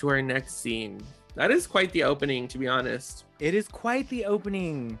fade to our next scene. That is quite the opening, to be honest. It is quite the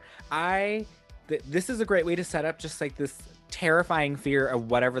opening. This is a great way to set up just like this terrifying fear of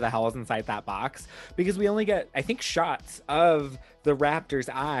whatever the hell is inside that box, because we only get, I think, shots of the raptor's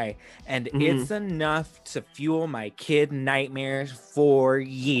eye, and it's enough to fuel my kid nightmares for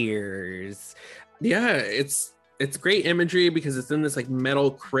years. Yeah, it's great imagery because it's in this like metal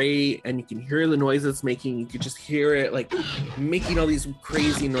crate and you can hear the noise it's making. You could just hear it like making all these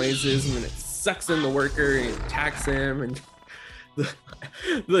crazy noises, and then it sucks in the worker and it attacks him, and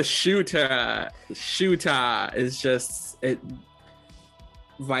the shooter is just, it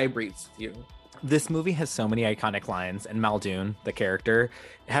vibrates with you. This movie has so many iconic lines, and Muldoon, the character,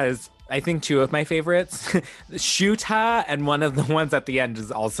 has, I think, two of my favorites. Shooter, and one of the ones at the end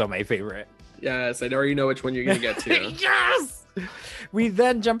is also my favorite. Yes, I already know which one you're gonna get to. Yes! We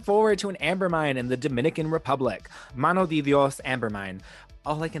then jump forward to an amber mine in the Dominican Republic. Mano de Dios amber mine.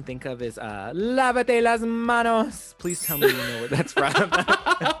 All I can think of is Lávate las manos. Please tell me you know where that's from. Lávate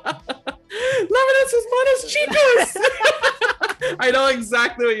las manos, chicos! I know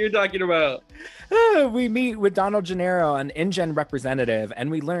exactly what you're talking about. We meet with Donald Gennaro, an InGen representative, and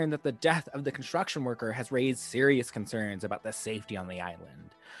we learn that the death of the construction worker has raised serious concerns about the safety on the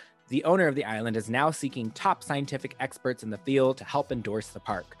island. The owner of the island is now seeking top scientific experts in the field to help endorse the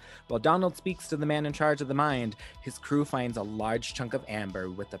park. While Donald speaks to the man in charge of the mine, his crew finds a large chunk of amber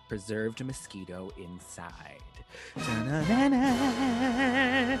with a preserved mosquito inside. Da-na-na-na.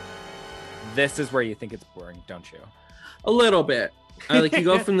 This is where you think it's boring, don't you? A little bit. Like you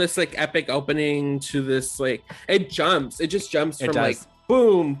go from this like epic opening to this like it just jumps from like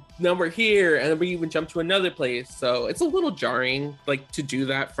boom, now we're here, and then we even jump to another place. So it's a little jarring, like to do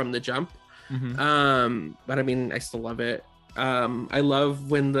that from the jump. But I mean, I still love it. I love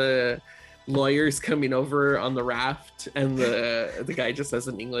when the lawyer's coming over on the raft, and the guy just says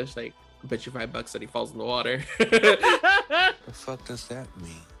in English, like, "I bet you $5 that he falls in the water." The fuck does that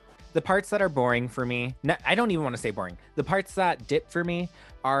mean? The parts that are boring for me, I don't even want to say boring. The parts that dip for me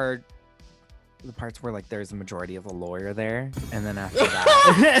are the parts where like there's a majority of a lawyer there, and then after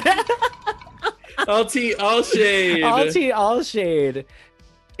that, all shade. All shade.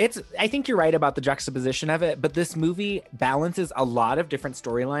 I think you're right about the juxtaposition of it, but this movie balances a lot of different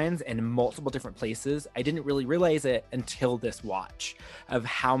storylines in multiple different places. I didn't really realize it until this watch of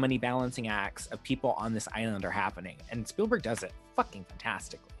how many balancing acts of people on this island are happening, and Spielberg does it fucking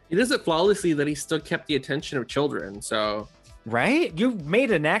fantastically. He does it flawlessly that he still kept the attention of children, so... Right? You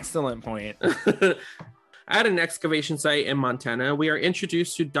made an excellent point. At an excavation site in Montana, we are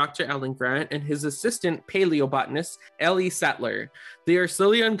introduced to Dr. Alan Grant and his assistant paleobotanist, Ellie Sattler. They are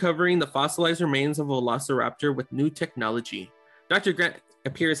slowly uncovering the fossilized remains of a velociraptor with new technology. Dr. Grant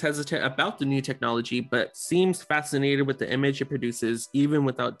appears hesitant about the new technology, but seems fascinated with the image it produces, even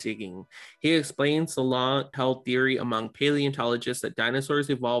without digging. He explains the long-held theory among paleontologists that dinosaurs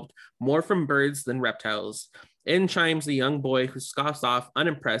evolved more from birds than reptiles. In chimes the young boy who scoffs off,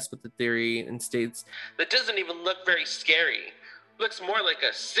 unimpressed with the theory, and states, That doesn't even look very scary. Looks more like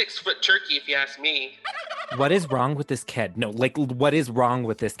a 6-foot turkey, if you ask me. What is wrong with this kid? No, like, what is wrong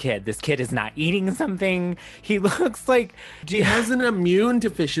with this kid? This kid is not eating something. He looks like... He has an immune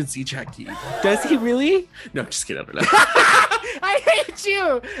deficiency, Jackie. Does he really? No, just kidding. I don't know. I hate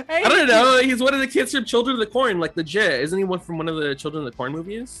you. I don't know. He's one of the kids from Children of the Corn, like legit. Isn't he one from one of the Children of the Corn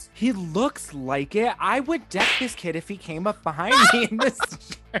movies? He looks like it. I would deck this kid if he came up behind me in this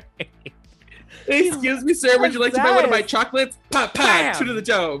street. Excuse me, sir. Would you like to buy one of my chocolates? Pop, pop, Bam! 2 to the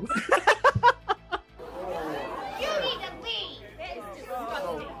dome.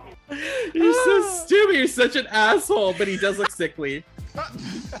 You're so stupid. You're such an asshole, but he does look sickly.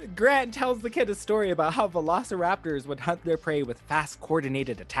 Grant tells the kid a story about how velociraptors would hunt their prey with fast,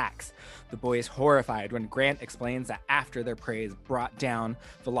 coordinated attacks. The boy is horrified when Grant explains that after their prey is brought down,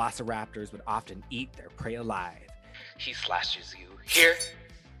 velociraptors would often eat their prey alive. He slashes you here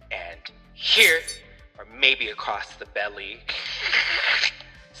and here, or maybe across the belly,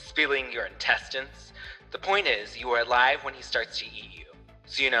 spilling your intestines. The point is, you are alive when he starts to eat you.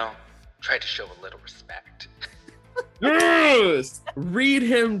 So, try to show a little respect. Yes! Read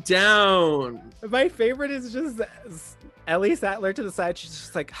him down. My favorite is just Ellie Sattler to the side. She's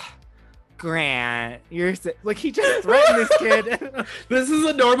just like, Grant, you're like, he just threatened this kid. This is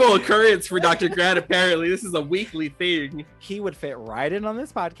a normal occurrence for Dr. Grant, apparently. This is a weekly thing. He would fit right in on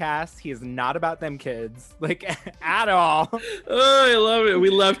this podcast. He is not about them kids, like, at all. Oh, I love it.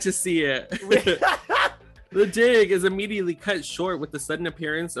 We love to see it. The dig is immediately cut short with the sudden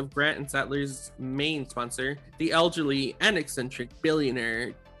appearance of Grant and Sattler's main sponsor, the elderly and eccentric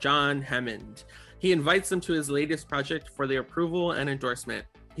billionaire, John Hammond. He invites them to his latest project for their approval and endorsement.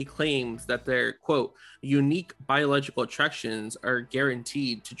 He claims that their, quote, unique biological attractions are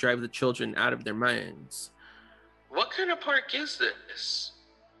guaranteed to drive the children out of their minds. What kind of park is this?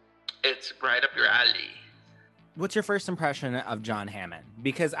 It's right up your alley. What's your first impression of John Hammond?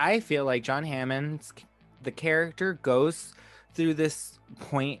 Because I feel like John Hammond's the character goes through this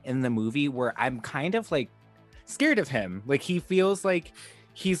point in the movie where I'm kind of like scared of him. Like, he feels like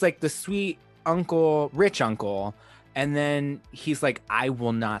he's like the sweet uncle, rich uncle. And then he's like, I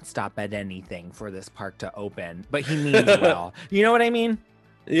will not stop at anything for this park to open, but he means well. You know what I mean?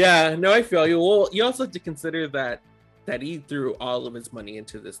 Yeah, no, I feel you. Well, you also have to consider that he threw all of his money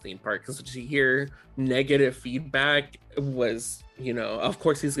into this theme park, because to hear negative feedback was, of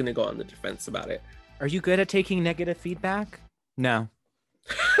course he's going to go on the defense about it. Are you good at taking negative feedback? No.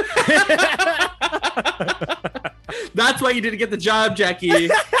 That's why you didn't get the job, Jackie.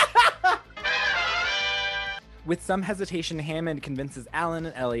 With some hesitation, Hammond convinces Alan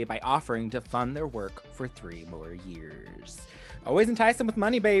and Ellie by offering to fund their work for 3 more years. Always entice them with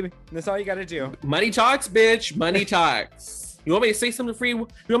money, baby. That's all you gotta do. Money talks, bitch. Money talks. You want me to say something free? You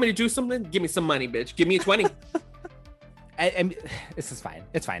want me to do something? Give me some money, bitch. Give me a 20. And this is fine.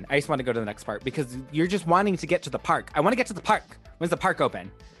 It's fine. I just want to go to the next part because you're just wanting to get to the park. I want to get to the park. When's the park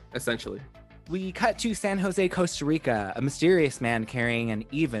open? Essentially. We cut to San Jose, Costa Rica. A mysterious man carrying an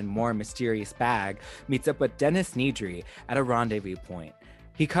even more mysterious bag meets up with Dennis Nedry at a rendezvous point.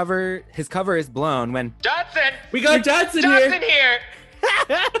 His cover is blown when Dodson! We got Dodson here!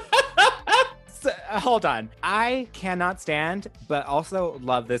 So, hold on. I cannot stand, but also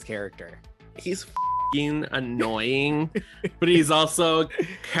love this character. He's annoying, but he's also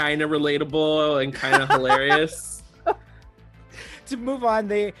kind of relatable and kind of hilarious. To move on,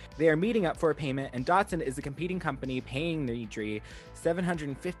 they are meeting up for a payment, and Dotson is a competing company paying Nedry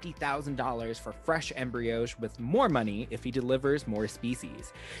 $750,000 for fresh embryos, with more money if he delivers more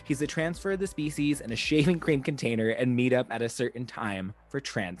species. He's to transfer the species in a shaving cream container and meet up at a certain time for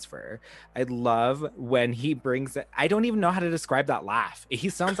transfer. I love when he brings it. I don't even know how to describe that laugh. He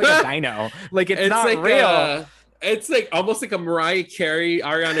sounds like a dino. Like, it's not like real. It's like almost like a Mariah Carey,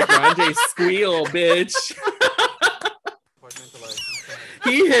 Ariana Grande squeal, bitch.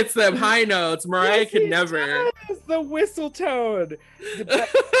 He hits them high notes. Mariah could never. The whistle tone.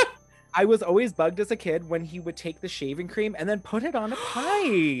 I was always bugged as a kid when he would take the shaving cream and then put it on a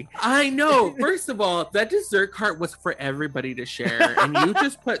pie. I know. First of all, that dessert cart was for everybody to share, and you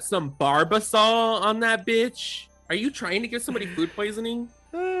just put some Barbasol on that bitch. Are you trying to give somebody food poisoning?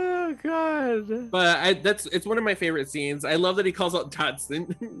 Oh God! But it's one of my favorite scenes. I love that he calls out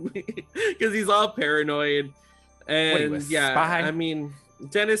Dodson because he's all paranoid. And yeah, spy? I mean,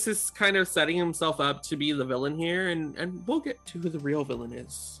 Dennis is kind of setting himself up to be the villain here, and we'll get to who the real villain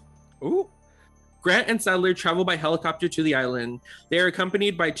is. Ooh. Grant and Sadler travel by helicopter to the island. They are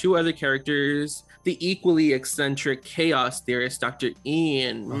accompanied by 2 other characters, the equally eccentric chaos theorist, Dr.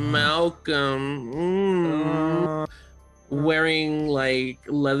 Ian Malcolm, wearing like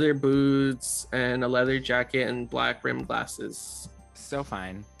leather boots and a leather jacket and black rimmed glasses. So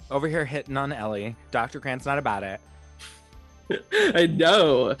fine. Over here hitting on Ellie. Dr. Grant's not about it. I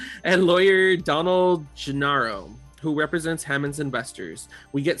know. And lawyer Donald Gennaro, who represents Hammond's investors.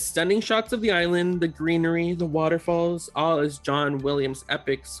 We get stunning shots of the island, the greenery, the waterfalls, all as John Williams'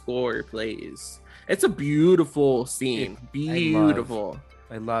 epic score plays. It's a beautiful scene. Beautiful.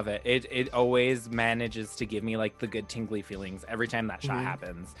 I love it. It always manages to give me like the good tingly feelings every time that shot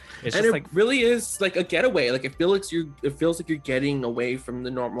happens. It's and just it like really is like a getaway. Like it feels like you're getting away from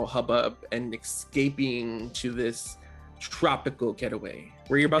the normal hubbub and escaping to this tropical getaway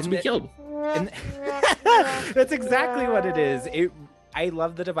where you're about to be killed. And that's exactly what it is. I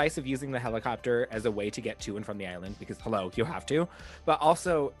love the device of using the helicopter as a way to get to and from the island because, hello, you have to. But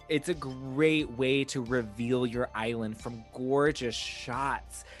also, it's a great way to reveal your island from gorgeous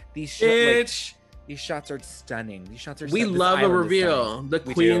shots. These shots are stunning. These shots are. We love a reveal. The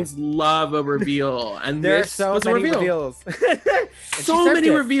queens love a reveal, and there are this so was many a reveal. reveals. So many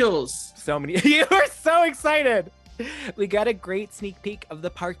reveals. So many. You are so excited. We got a great sneak peek of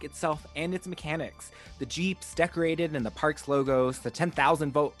the park itself and its mechanics. The Jeeps decorated in the park's logos, the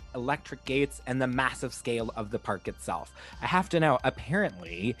 10,000 volt electric gates, and the massive scale of the park itself. I have to know,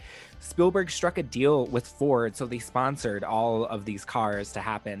 apparently, Spielberg struck a deal with Ford, so they sponsored all of these cars to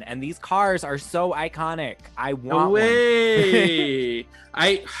happen. And these cars are so iconic. I want one. Bitch.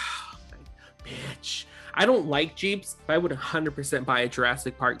 I don't like Jeeps, but I would 100% buy a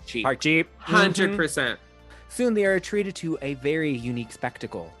Jurassic Park Jeep. 100%. Soon they are treated to a very unique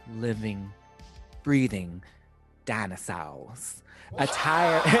spectacle. Living, breathing dinosaurs. A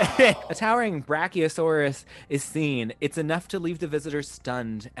towering Brachiosaurus is seen. It's enough to leave the visitors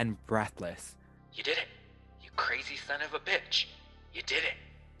stunned and breathless. You did it. You crazy son of a bitch. You did it.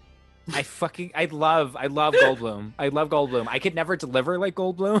 I love Goldblum. I love Goldblum. I could never deliver like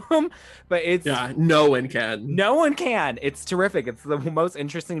Goldblum, but it's... Yeah, no one can. No one can. It's terrific. It's the most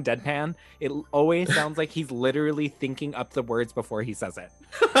interesting deadpan. It always sounds like he's literally thinking up the words before he says it.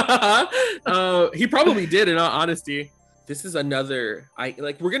 He probably did, in all honesty. This is another...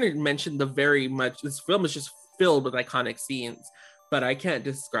 we're going to mention this film is just filled with iconic scenes. But I can't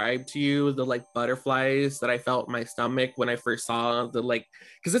describe to you the like butterflies that I felt in my stomach when I first saw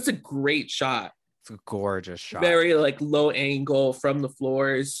because it's a great shot. It's a gorgeous shot. Very like low angle from the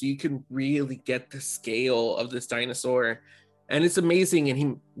floors, so you can really get the scale of this dinosaur, and it's amazing.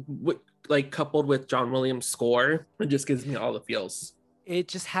 And he coupled with John Williams' score, it just gives me all the feels. It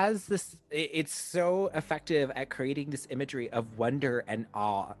just has this, it's so effective at creating this imagery of wonder and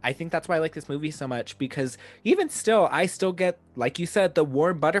awe. I think that's why I like this movie so much, because even still, I still get, like you said, the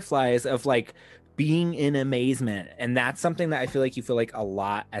warm butterflies of like being in amazement. And that's something that I feel like you feel like a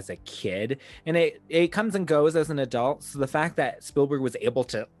lot as a kid. And it comes and goes as an adult. So the fact that Spielberg was able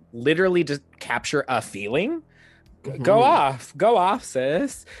to literally just capture a feeling, go off,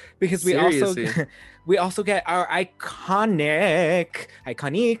 sis. Because we also get our iconic,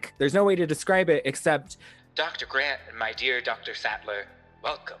 there's no way to describe it except... Dr. Grant and my dear Dr. Sattler,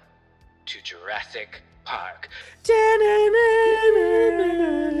 welcome to Jurassic Park.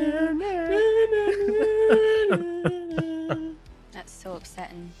 That's so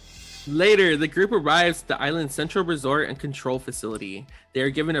upsetting. Later, the group arrives at the island's central resort and control facility. They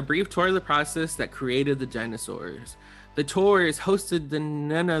are given a brief tour of the process that created the dinosaurs. The tour is hosted by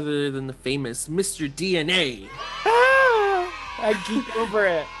none other than the famous Mr. DNA. I geek over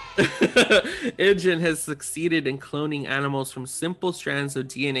it. InGen has succeeded in cloning animals from simple strands of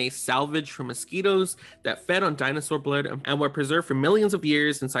DNA salvaged from mosquitoes that fed on dinosaur blood and were preserved for millions of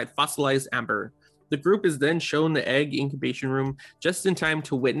years inside fossilized amber. The group is then shown the egg incubation room just in time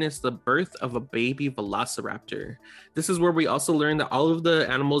to witness the birth of a baby velociraptor. This is where we also learn that all of the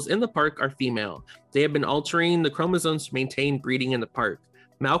animals in the park are female. They have been altering the chromosomes to maintain breeding in the park.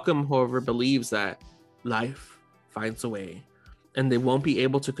 Malcolm, however, believes that life finds a way, and they won't be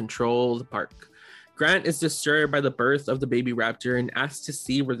able to control the park. Grant is disturbed by the birth of the baby raptor and asks to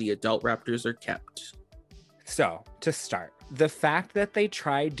see where the adult raptors are kept. So, to start, the fact that they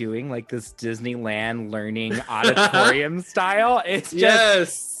tried doing like this Disneyland learning auditorium style, it's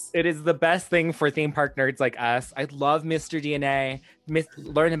just, it is the best thing for theme park nerds like us. I love Mr. DNA,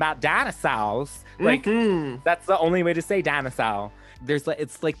 learn about dinosaurs. Like, that's the only way to say dinosaur.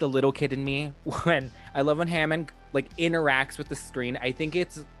 It's like the little kid in me when I love when Hammond like interacts with the screen. I think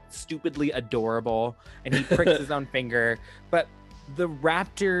it's stupidly adorable, and he pricks his own finger. But the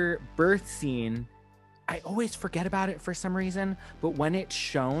raptor birth scene, I always forget about it for some reason, but when it's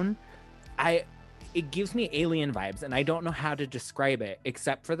shown, it gives me alien vibes, and I don't know how to describe it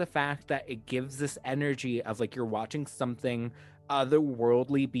except for the fact that it gives this energy of like you're watching something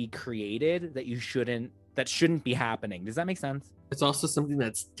otherworldly be created that shouldn't be happening. Does that make sense? It's also something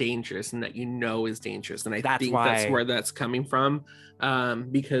that's dangerous and that is dangerous, and I think why. that's where that's coming from,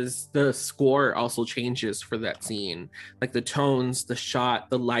 because the score also changes for that scene, like the tones, the shot,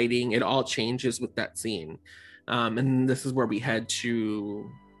 the lighting, it all changes with that scene, and this is where we head to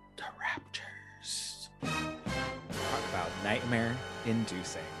the raptors. Talk about nightmare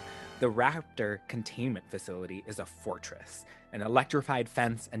inducing. The raptor containment facility is a fortress. An electrified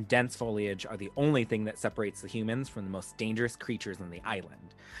fence and dense foliage are the only thing that separates the humans from the most dangerous creatures on the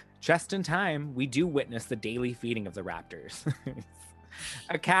island. Just in time, we do witness the daily feeding of the raptors.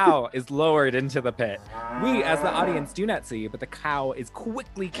 A cow is lowered into the pit. We, as the audience, do not see, but the cow is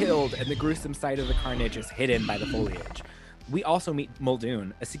quickly killed and the gruesome sight of the carnage is hidden by the foliage. We also meet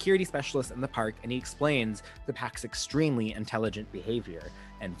Muldoon, a security specialist in the park, and he explains the pack's extremely intelligent behavior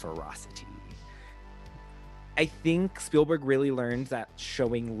and ferocity. I think Spielberg really learned that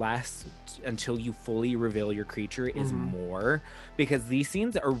showing less until you fully reveal your creature is more, because these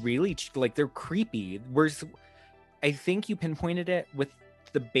scenes are really like they're creepy. I think you pinpointed it with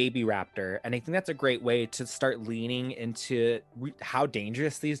the baby raptor, and I think that's a great way to start leaning into how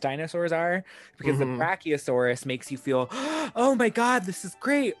dangerous these dinosaurs are, because the Brachiosaurus makes you feel, oh my god, this is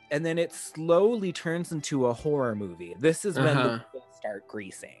great, and then it slowly turns into a horror movie. This is when the wheels start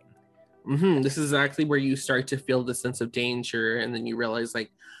greasing. This is exactly where you start to feel the sense of danger, and then you realize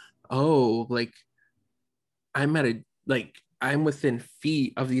like, oh, like I'm within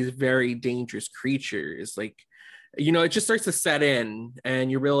feet of these very dangerous creatures. Like, you know, it just starts to set in, and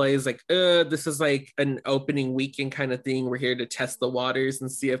you realize like, this is like an opening weekend kind of thing. We're here to test the waters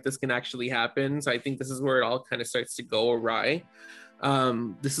and see if this can actually happen. So I think this is where it all kind of starts to go awry.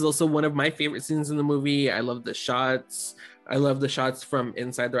 This is also one of my favorite scenes in the movie. I love the shots. I love the shots from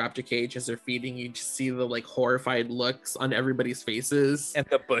inside the raptor cage as they're feeding. You just see the like horrified looks on everybody's faces, and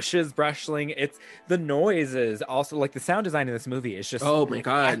the bushes brushing. It's the noises. Also, like the sound design in this movie is just oh my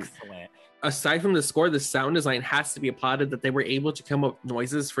god, excellent. Aside from the score, the sound design has to be applauded, that they were able to come up with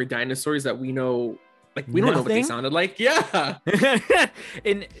noises for dinosaurs that we know, like we don't know what they sounded like. Yeah.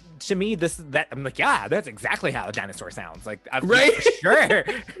 And to me, I'm like, yeah, that's exactly how a dinosaur sounds. Like, right? Sure.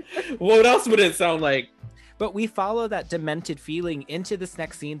 What else would it sound like? But we follow that demented feeling into this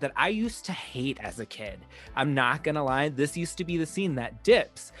next scene that I used to hate as a kid. I'm not gonna lie, this used to be the scene that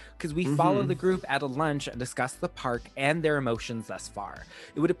dips, because we follow the group at a lunch and discuss the park and their emotions thus far.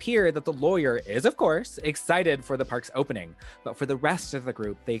 It would appear that the lawyer is, of course, excited for the park's opening, but for the rest of the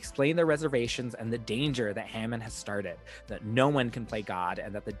group, they explain their reservations and the danger that Hammond has started, that no one can play God,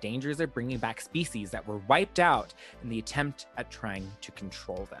 and that the dangers are bringing back species that were wiped out in the attempt at trying to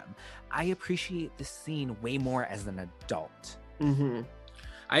control them. I appreciate this scene way more as an adult.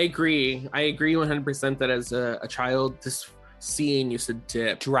 I agree 100% that as a child, this scene used to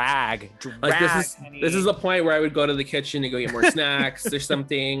dip. Drag. Like this is the point where I would go to the kitchen to go get more snacks or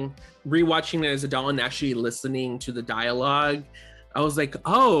something. Rewatching it as an adult and actually listening to the dialogue, I was like,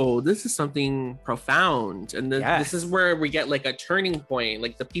 oh, this is something profound. And this is where we get like a turning point.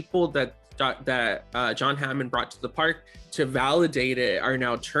 Like the people that John Hammond brought to the park to validate it are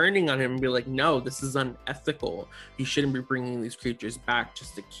now turning on him and be like, no, this is unethical. You shouldn't be bringing these creatures back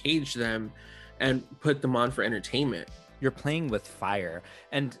just to cage them and put them on for entertainment. You're playing with fire,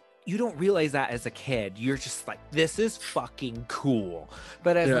 and you don't realize that as a kid. You're just like, this is fucking cool.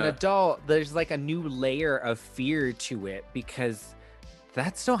 But as an adult, there's like a new layer of fear to it, because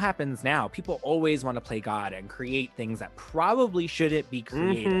that still happens now. People always want to play God and create things that probably shouldn't be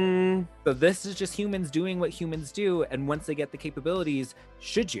created. So this is just humans doing what humans do, and once they get the capabilities,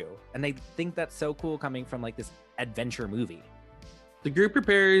 should you? And I think that's so cool coming from like this adventure movie. The group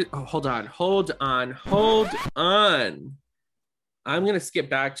prepares. Oh, hold on. I'm gonna skip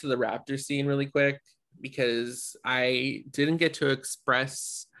back to the raptor scene really quick, because I didn't get to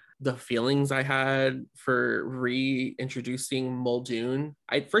express the feelings I had for reintroducing Muldoon.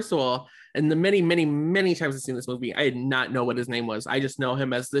 First of all, and the many, many, many times I've seen this movie, I did not know what his name was. I just know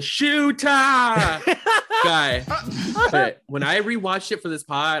him as the shooter guy. But when I rewatched it for this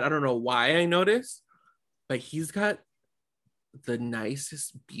pod, I don't know why I noticed, but he's got the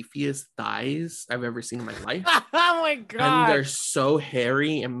nicest, beefiest thighs I've ever seen in my life. Oh my god! And they're so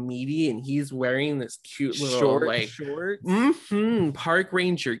hairy and meaty, and he's wearing this cute little shorts. Park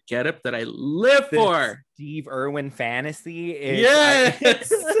ranger getup that I live for. Steve Irwin fantasy. Is,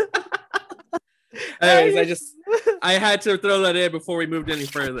 yes. Anyways, I had to throw that in before we moved any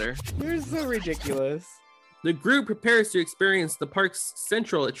further. You're so ridiculous. The group prepares to experience the park's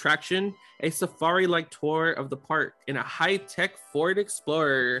central attraction, a safari-like tour of the park in a high-tech Ford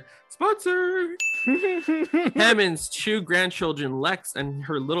Explorer. Sponsor! Hammond's 2 grandchildren, Lex and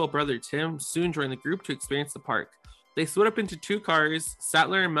her little brother Tim, soon join the group to experience the park. They split up into 2 cars,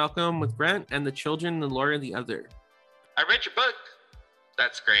 Sattler and Malcolm with Grant, and the children and Laura the other. I read your book.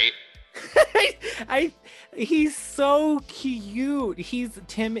 That's great. He's so cute.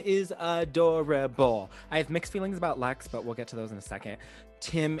 Tim is adorable. I have mixed feelings about Lex, but we'll get to those in a second.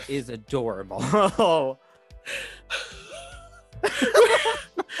 Tim is adorable. You're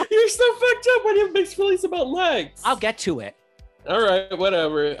so fucked up when you have mixed feelings about Lex. I'll get to it. All right,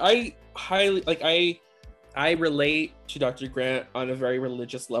 whatever. I relate to Dr. Grant on a very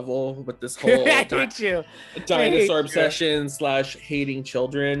religious level with this whole dinosaur obsession / hating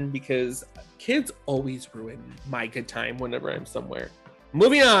children, because kids always ruin my good time whenever I'm somewhere.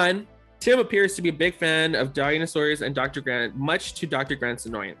 Moving on, Tim appears to be a big fan of dinosaurs and Dr. Grant, much to Dr. Grant's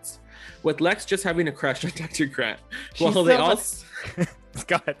annoyance, with Lex just having a crush on Dr. Grant. While they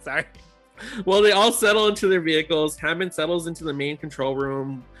all settle into their vehicles, Hammond settles into the main control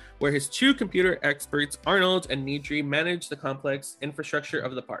room, where his 2 computer experts, Arnold and Needry, manage the complex infrastructure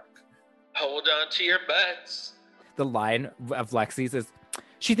of the park. Hold on to your butts. The line of Lexi's is,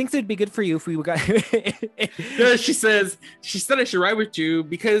 she thinks it'd be good for you if we got... she said I should ride with you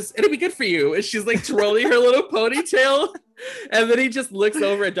because it'd be good for you. And she's like twirling her little ponytail. And then he just looks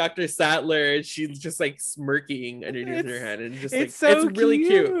over at Dr. Sattler and she's just like smirking underneath her head. And just it's really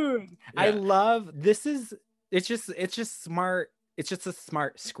cute. Yeah. I love, it's just smart. It's just a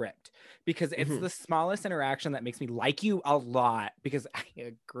smart script because it's the smallest interaction that makes me like you a lot, because I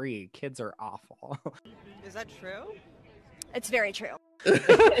agree, kids are awful. Is that true? It's very true.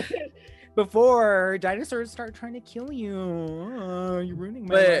 Before dinosaurs start trying to kill you, you're ruining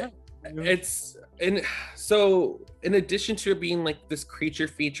my life. So in addition to it being like this creature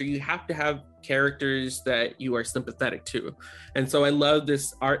feature, you have to have characters that you are sympathetic to. And so I love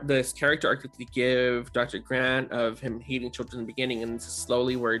this character arc that they give Dr. Grant of him hating children in the beginning, and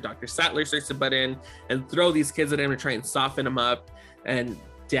slowly where Dr. Sattler starts to butt in and throw these kids at him to try and soften him up, and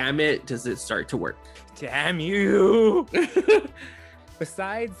damn it, does it start to work. Damn you.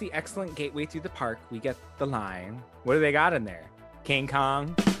 Besides the excellent gateway through the park, we get the line. What do they got in there? King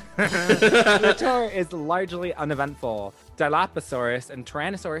Kong? The tour is largely uneventful. Dilophosaurus and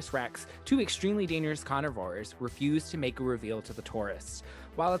Tyrannosaurus Rex, 2 extremely dangerous carnivores, refuse to make a reveal to the tourists.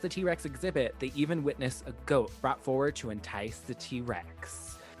 While at the T-Rex exhibit, they even witness a goat brought forward to entice the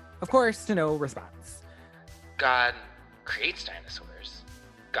T-Rex. Of course, to no response. God creates dinosaurs.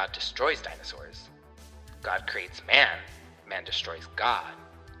 God destroys dinosaurs. God creates man. Man destroys God.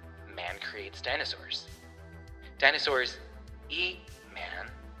 Man creates dinosaurs. Dinosaurs eat man.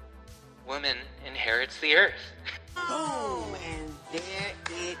 Woman inherits the earth. Boom, and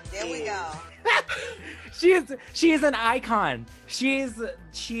there we go. She is an icon. She is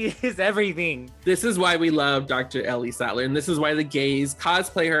everything. This is why we love Dr. Ellie Sattler, and this is why the gays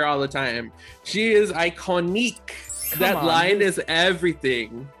cosplay her all the time. She is iconique. That line is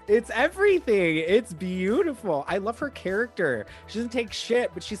everything. It's everything. It's beautiful. I love her character. She doesn't take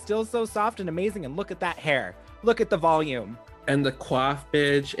shit, but she's still so soft and amazing. And look at that hair. Look at the volume. And the coif,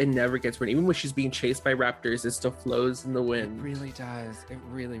 bitch, it never gets wet. Even when she's being chased by raptors, it still flows in the wind. It really does. It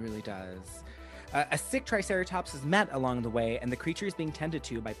really, really does. A sick Triceratops is met along the way, and the creature is being tended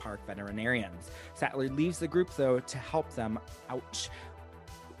to by park veterinarians. Sattler leaves the group, though, to help them out.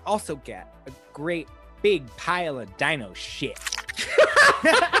 Also get a great big pile of dino shit.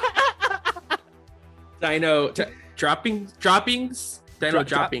 Droppings.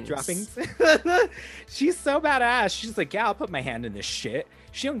 She's so badass. She's like, yeah, I'll put my hand in this shit.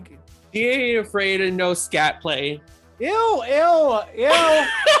 She ain't afraid of no scat play. Ew.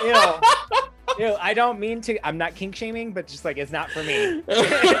 I don't mean to. I'm not kink shaming, but just like, it's not for me.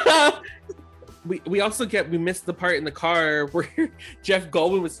 We missed the part in the car where Jeff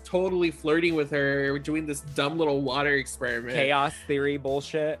Goldblum was totally flirting with her, doing this dumb little water experiment. Chaos theory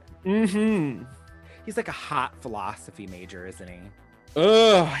bullshit. Mm-hmm. He's like a hot philosophy major, isn't he?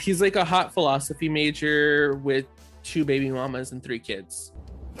 He's like a hot philosophy major with 2 baby mamas and 3 kids.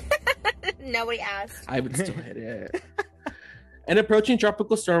 No, we asked. I would still hit it. An approaching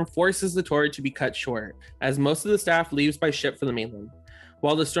tropical storm forces the tour to be cut short, as most of the staff leaves by ship for the mainland.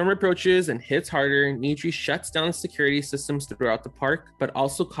 While the storm approaches and hits harder, Nidri shuts down security systems throughout the park, but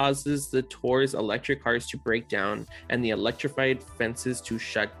also causes the tour's electric cars to break down and the electrified fences to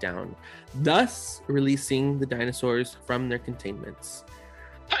shut down, thus releasing the dinosaurs from their containments.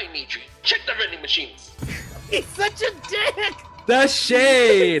 Hi, Nidri. Check the vending machines. He's such a dick. The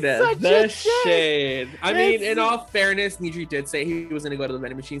shade. The shade. shade. I mean, in all fairness, Nidri did say he was going to go to the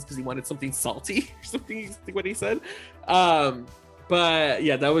vending machines because he wanted something salty or something, I think what he said. But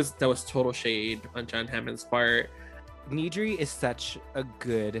yeah, that was total shade on John Hammond's part. Nidri is such a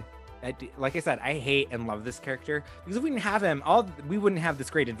good, like I said, I hate and love this character because if we didn't have him, we wouldn't have this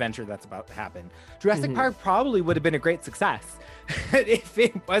great adventure that's about to happen. Jurassic Park probably would have been a great success if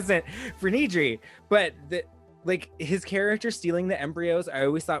it wasn't for Nidri. But like his character stealing the embryos, I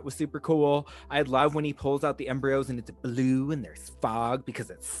always thought was super cool. I love when he pulls out the embryos and it's blue and there's fog because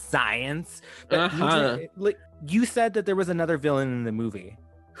it's science. But Nidri, like you said that there was another villain in the movie.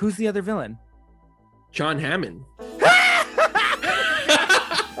 Who's the other villain? John Hammond.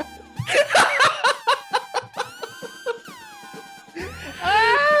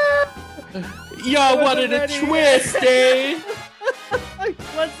 Y'all wanted a twist, eh? I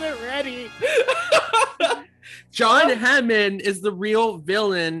wasn't ready. John Hammond is the real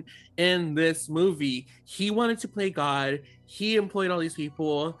villain in this movie. He wanted to play God. He employed all these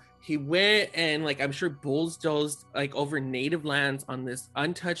people. He went and, like, I'm sure bulldozed like over native lands on this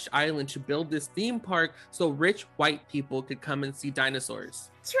untouched island to build this theme park so rich white people could come and see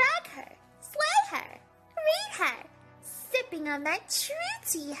dinosaurs. Drag her, slay her, read her, sipping on that true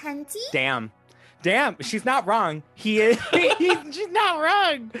tea, hunty. Damn, she's not wrong. She's not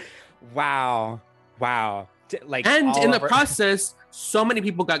wrong. Wow. Like, and in the process, so many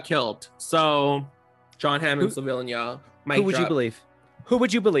people got killed. So John Hammond's the villain, y'all. Who would you believe? Who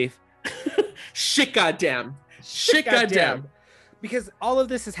would you believe? Shit goddamn. Because all of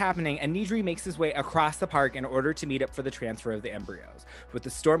this is happening and Nidri makes his way across the park in order to meet up for the transfer of the embryos. With the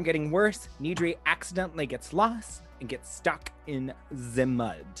storm getting worse, Nidri accidentally gets lost and gets stuck in the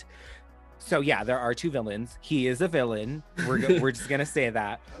mud. So yeah, there are two villains. He is a villain. We're just gonna say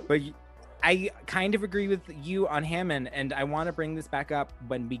that. But I kind of agree with you on Hammond, and I want to bring this back up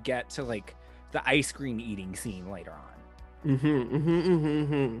when we get to like the ice cream eating scene later on.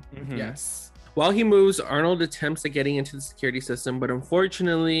 Yes. While he moves, Arnold attempts at getting into the security system, but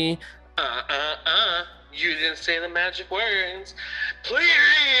unfortunately... You didn't say the magic words.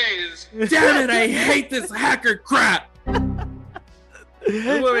 Please! Damn it, I hate this hacker crap! One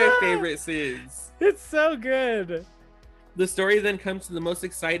of my favorite scenes. It's so good. The story then comes to the most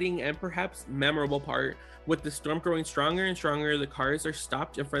exciting and perhaps memorable part. With the storm growing stronger and stronger, the cars are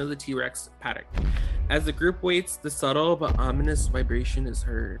stopped in front of the T-Rex paddock. As the group waits, the subtle but ominous vibration is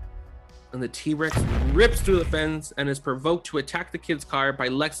heard, and the T-Rex rips through the fence and is provoked to attack the kid's car by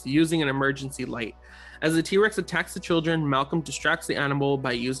Lex using an emergency light. As the T-Rex attacks the children, Malcolm distracts the animal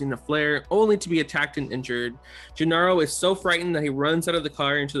by using a flare, only to be attacked and injured. Gennaro is so frightened that he runs out of the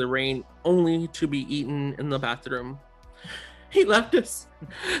car into the rain, only to be eaten in the bathroom. He left us.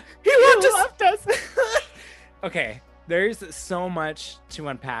 He left us. Okay, there's so much to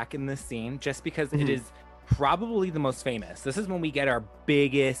unpack in this scene just because it is probably the most famous. This is when we get our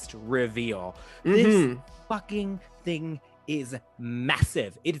biggest reveal. This fucking thing is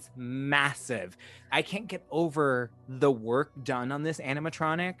massive. It is massive. I can't get over the work done on this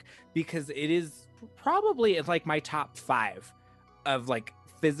animatronic because it is probably like my top 5 of like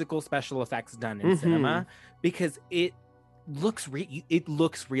physical special effects done in cinema because it looks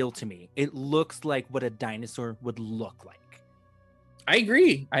real to me. It looks like what a dinosaur would look like. I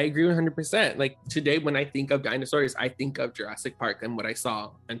agree 100%. Like today when I think of dinosaurs, I think of Jurassic Park and what I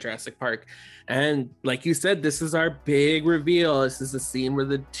saw in Jurassic Park. And like you said, this is our big reveal. This is the scene where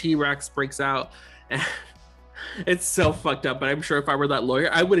the T-Rex breaks out. It's so fucked up, but I'm sure if I were that lawyer,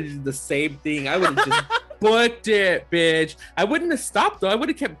 I would have did the same thing. I would have just booked it, bitch. I wouldn't have stopped though. I would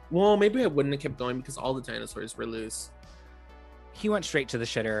have kept, well, maybe I wouldn't have kept going because all the dinosaurs were loose. He went straight to the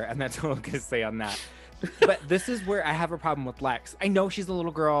shitter, and that's all I'm gonna say on that. But this is where I have a problem with Lex. I know she's a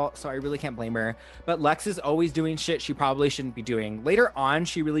little girl, so I really can't blame her. But Lex is always doing shit she probably shouldn't be doing. Later on,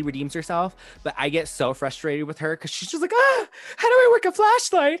 she really redeems herself, but I get so frustrated with her because she's just like, how do I work a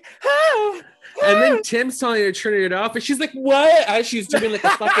flashlight? And then Tim's telling her to turn it off, and she's like, what? As she's doing like a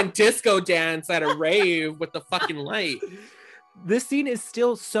fucking disco dance at a rave with the fucking light. This scene is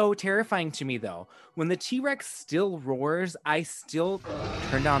still so terrifying to me, though. When the T-Rex still roars, I still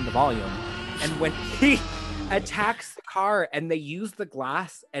turn down the volume. And when he attacks the car and they use the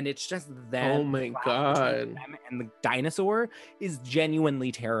glass and it's just them. Oh my God. Them and the dinosaur is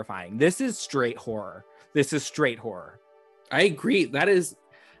genuinely terrifying. This is straight horror. I agree. That is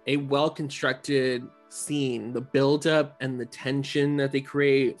a well-constructed scene. The buildup and the tension that they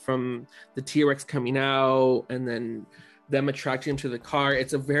create from the T-Rex coming out and then them attracting him to the car.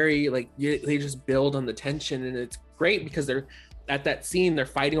 It's a very, like, they just build on the tension, and it's great because they're at that scene, they're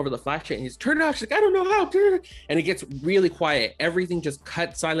fighting over the flashlight and he's turned it off. She's like, I don't know how. And it gets really quiet. Everything just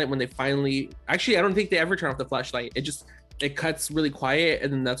cuts silent when they finally, actually, I don't think they ever turn off the flashlight. It cuts really quiet,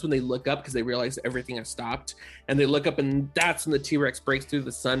 and then that's when they look up because they realize everything has stopped, and they look up, and that's when the T-Rex breaks through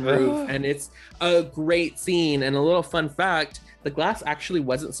the sunroof. And it's a great scene. And a little fun fact, the glass actually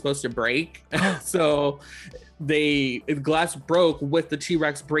wasn't supposed to break. So the glass broke with the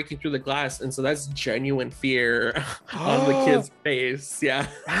T-Rex breaking through the glass, and so that's genuine fear on the kid's face. Yeah,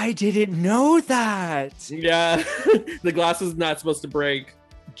 I didn't know that. Yeah. The glass is not supposed to break.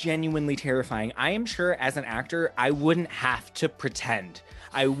 Genuinely terrifying. I am sure as an actor, I wouldn't have to pretend.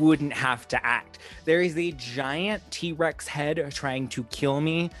 I wouldn't have to act. There is a giant T-Rex head trying to kill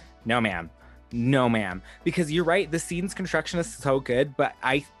me. No, ma'am. Because you're right, the scene's construction is so good, but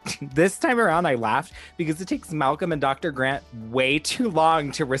this time around I laughed because it takes Malcolm and Dr. Grant way too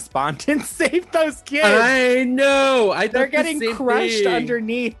long to respond and save those kids. I know. They're getting crushed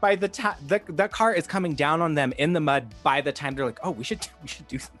underneath by the car is coming down on them in the mud by the time they're like, oh, we should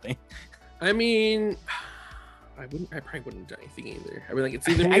do something. I mean, I probably wouldn't do anything either. I'd be like, it's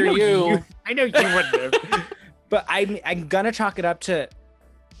either me or you. I know you wouldn't have. But I'm gonna chalk it up to,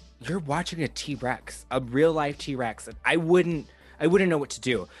 you're watching a T-Rex, a real life T-Rex. I wouldn't know what to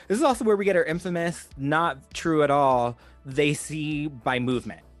do. This is also where we get our infamous, not true at all, they see by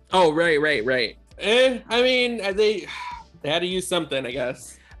movement. Oh, right. I mean, they had to use something, I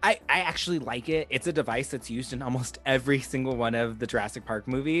guess. I actually like it. It's a device that's used in almost every single one of the Jurassic Park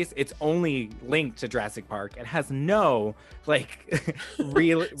movies. It's only linked to Jurassic Park. It has no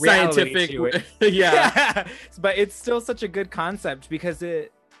real scientific to it. Yeah. But it's still such a good concept because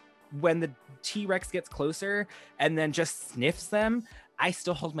when the T-Rex gets closer and then just sniffs them, I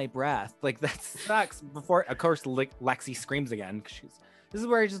still hold my breath. Like, that sucks. Before, of course, Lexi screams again. This is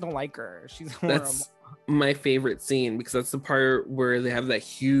where I just don't like her. She's horrible. That's my favorite scene because that's the part where they have that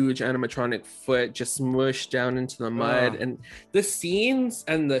huge animatronic foot just smushed down into the mud. And the scenes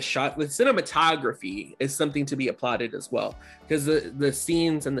and the cinematography is something to be applauded as well, because the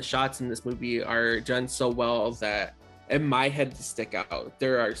scenes and the shots in this movie are done so well that in my head to stick out.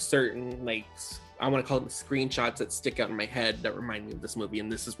 There are certain, I want to call them screenshots that stick out in my head that remind me of this movie, and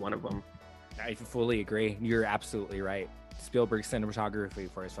this is one of them. I fully agree. You're absolutely right. Spielberg's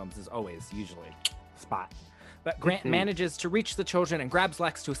cinematography for his films is usually spot. But Grant manages to reach the children and grabs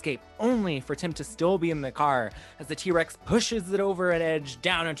Lex to escape, only for Tim to still be in the car as the T-Rex pushes it over an edge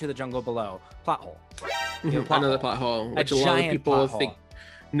down into the jungle below. Plot hole. Another plot hole, which a lot of people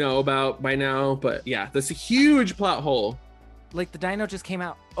know about by now, but yeah, that's a huge plot hole. Like, the dino just came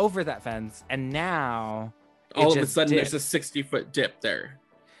out over that fence, and now all of a sudden there's a 60-foot dip there.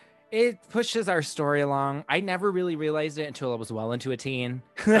 It pushes our story along. I never really realized it until I was well into a teen.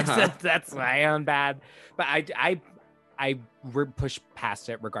 That's my own bad. But I push past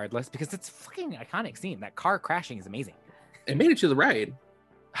it regardless because it's a fucking iconic scene. That car crashing is amazing. It made it to the ride.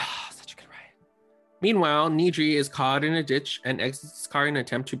 Such a good ride. Meanwhile, Nidri is caught in a ditch and exits his car in an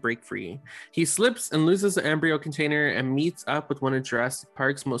attempt to break free. He slips and loses the embryo container and meets up with one of Jurassic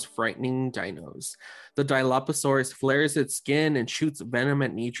Park's most frightening dinos. The Dilophosaurus flares its skin and shoots venom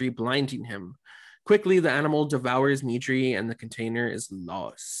at Nidri, blinding him. Quickly, the animal devours Nidri and the container is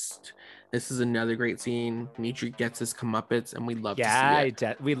lost. This is another great scene. Nidri gets his comeuppance and we love to see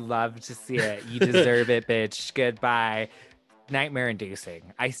it. We love to see it. You deserve it, bitch. Goodbye. Nightmare inducing.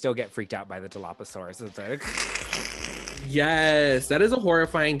 I still get freaked out by the Dilophosaurus. It's like... Yes, that is a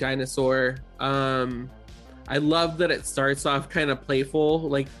horrifying dinosaur. I love that it starts off kind of playful.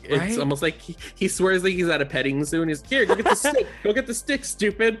 Like, it's almost like he swears like he's at a petting zoo and he's here, go get the stick. Go get the stick,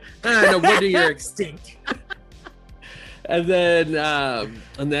 stupid. No wonder you're extinct. And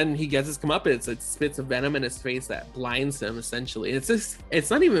then he gets his comeuppance. It spits a venom in his face that blinds him, essentially. It's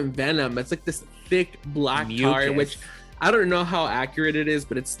not even venom. It's like this thick black tar, which I don't know how accurate it is,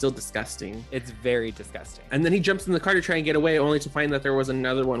 but it's still disgusting. It's very disgusting. And then he jumps in the car to try and get away, only to find that there was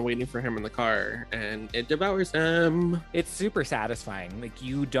another one waiting for him in the car, and it devours him. It's super satisfying. Like,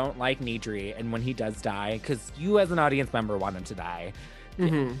 you don't like Nidri, and when he does die, because you as an audience member want him to die,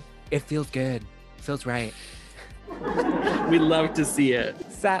 it feels good. It feels right. We love to see it.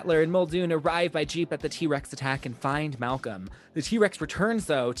 Sattler and Muldoon arrive by Jeep at the T-Rex attack and find Malcolm. The T-Rex returns,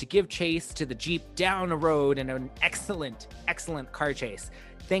 though, to give chase to the Jeep down a road in an excellent car chase.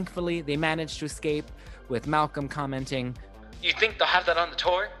 Thankfully, they manage to escape, with Malcolm commenting, "You think they'll have that on the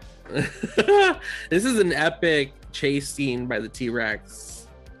tour?" This is an epic chase scene by the T-Rex.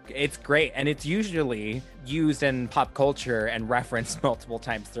 It's great, and it's usually used in pop culture and referenced multiple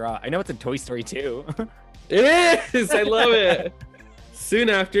times throughout. I know it's in Toy Story 2. It is! I love it! Soon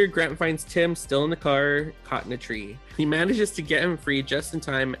after, Grant finds Tim still in the car, caught in a tree. He manages to get him free just in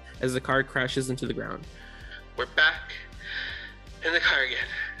time as the car crashes into the ground. "We're back in the car again."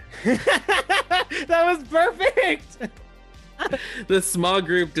 That was perfect! The small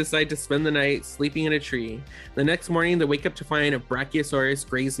group decide to spend the night sleeping in a tree. The next morning, they wake up to find a Brachiosaurus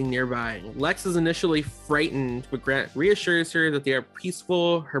grazing nearby. Lex is initially frightened, but Grant reassures her that they are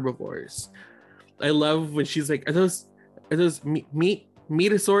peaceful herbivores. I love when she's like, "Are those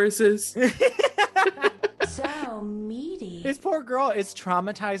meatasauruses?" So meaty. This poor girl is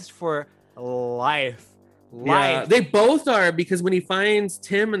traumatized for life. Yeah, they both are, because when he finds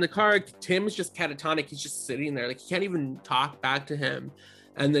Tim in the car, Tim is just catatonic. He's just sitting there, like he can't even talk back to him.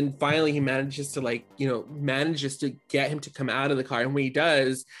 And then finally he manages to get him to come out of the car. And when he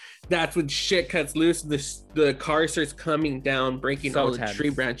does, that's when shit cuts loose. The car starts coming down, breaking all the tree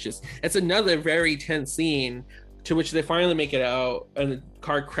branches. It's another very tense scene, to which they finally make it out and the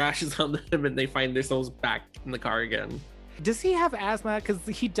car crashes on them and they find themselves back in the car again. Does he have asthma? Because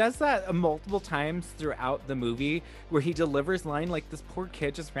he does that multiple times throughout the movie, where he delivers line like, "This poor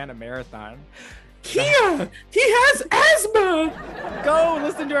kid just ran a marathon." Yeah, he has asthma. Go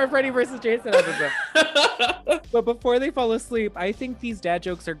listen to our Freddy vs. Jason episode. But before they fall asleep, I think these dad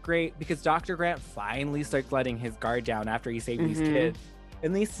jokes are great because Dr. Grant finally starts letting his guard down after he saved these kids.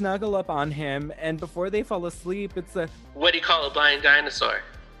 And they snuggle up on him, and before they fall asleep, it's a... "What do you call a blind dinosaur?"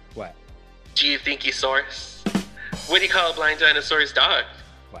 What? "Do you think he saurus?" "What do you call a blind dinosaur's dog?"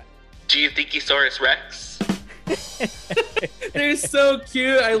 What? "Do you think he saurus Rex?" They're so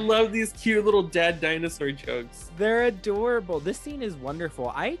cute. I love these cute little dad dinosaur jokes. They're adorable. This scene is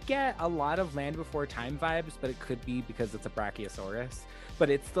wonderful. I get a lot of Land Before Time vibes, but it could be because it's a Brachiosaurus. But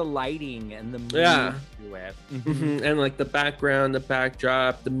it's the lighting and the mood to it. And like the background, the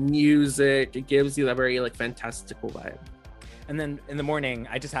backdrop, the music, it gives you that very like fantastical vibe. And then in the morning,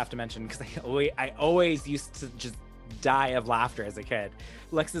 I just have to mention, because I always used to just die of laughter as a kid.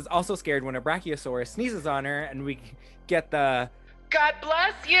 Lex is also scared when a Brachiosaurus sneezes on her, and we get the "God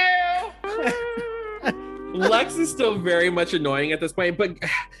bless you." Lex is still very much annoying at this point, but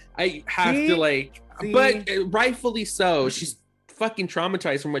I have to but rightfully so. She's fucking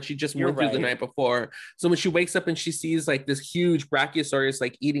traumatized from what she just went through the night before. So when she wakes up and she sees like this huge Brachiosaurus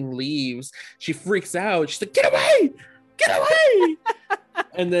like eating leaves, she freaks out. She's like, "Get away! Get away!"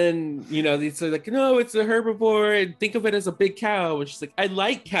 And then, they're like, "No, it's a herbivore. And think of it as a big cow." And she's like, "I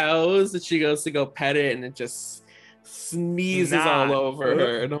like cows." And she goes to go pet it, and it just sneezes all over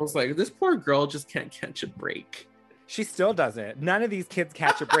her. And I was like, this poor girl just can't catch a break. She still doesn't. None of these kids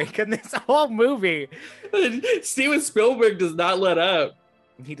catch a break in this whole movie. Steven Spielberg does not let up.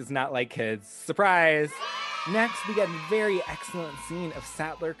 He does not like kids. Surprise! Next, we get a very excellent scene of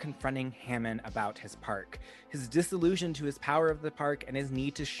Sattler confronting Hammond about his park, his disillusion to his power of the park, and his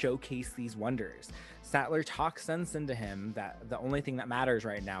need to showcase these wonders. Sattler talks sense into him that the only thing that matters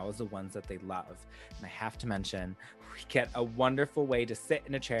right now is the ones that they love. And I have to mention, we get a wonderful way to sit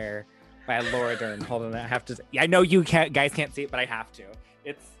in a chair by Laura Dern. Hold on, I know you guys can't see it, but I have to.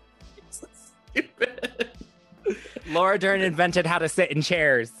 It's so stupid. Laura Dern invented how to sit in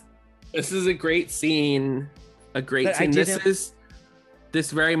chairs. This is a great scene. This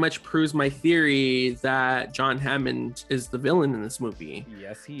very much proves my theory that John Hammond is the villain in this movie.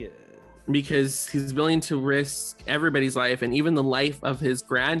 Yes, he is. Because he's willing to risk everybody's life and even the life of his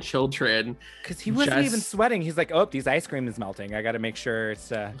grandchildren. Because he wasn't even sweating. He's like, "Oh, these ice cream is melting. I got to make sure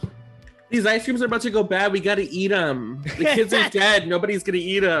it's..." These ice creams are about to go bad. We got to eat them. The kids are dead. Nobody's going to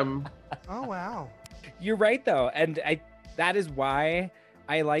eat them. Oh, wow. You're right, though. And that is why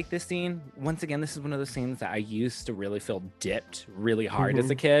I like this scene. Once again, this is one of those scenes that I used to really feel dipped really hard as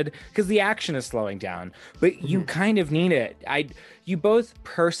a kid, because the action is slowing down, but you kind of need it. You both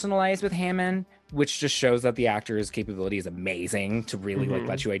personalize with Hammond, which just shows that the actor's capability is amazing to really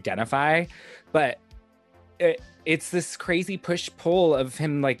let you identify. But it's this crazy push-pull of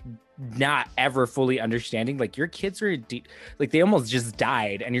him not ever fully understanding, your kids are they almost just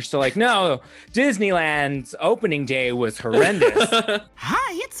died, and you're still like, "No, Disneyland's opening day was horrendous."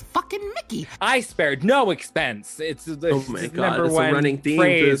 Hi, it's fucking Mickey. I spared no expense. It's oh my god, number it's one a running theme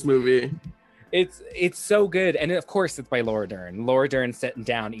phrase. for this movie. It's so good. And of course it's by Laura Dern. Laura Dern sitting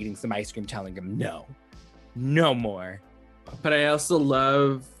down, eating some ice cream, telling him, no more. But I also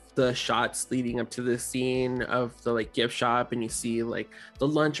love the shots leading up to the scene of the like gift shop, and you see like the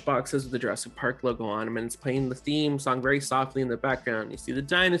lunch boxes with the Jurassic Park logo on them, and it's playing the theme song very softly in the background. You see the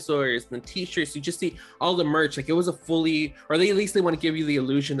dinosaurs and the t-shirts. You just see all the merch. Like it was a fully, or at least they want to give you the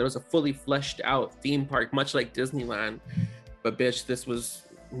illusion that it was a fully fleshed out theme park, much like Disneyland. But bitch, this was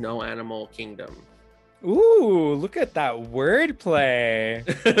no Animal Kingdom. Ooh, look at that wordplay.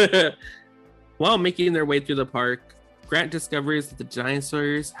 While making their way through the park, Grant discovers that the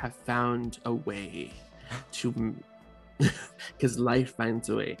dinosaurs have found a way to, because life finds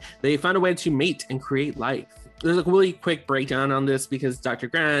a way. They found a way to mate and create life. There's a really quick breakdown on this because Dr.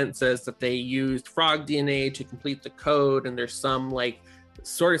 Grant says that they used frog DNA to complete the code, and there's some like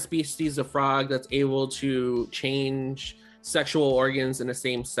sort of species of frog that's able to change sexual organs in a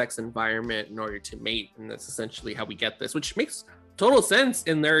same-sex environment in order to mate, and that's essentially how we get this, which makes total sense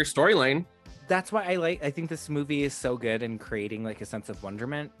in their storyline. That's why I think this movie is so good in creating like a sense of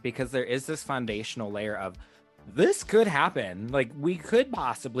wonderment, because there is this foundational layer of this could happen. Like we could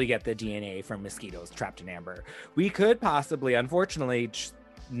possibly get the DNA from mosquitoes trapped in amber. We could possibly, unfortunately,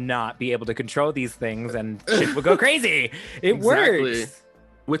 not be able to control these things and shit will go crazy. It works.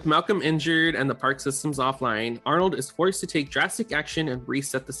 With Malcolm injured and the park systems offline, Arnold is forced to take drastic action and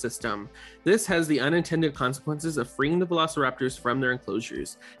reset the system. This has the unintended consequences of freeing the velociraptors from their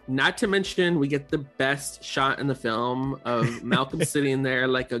enclosures. Not to mention, we get the best shot in the film of Malcolm sitting there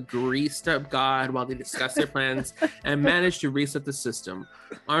like a greased up god while they discuss their plans and manage to reset the system.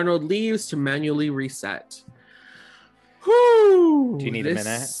 Arnold leaves to manually reset. Whew, do you need a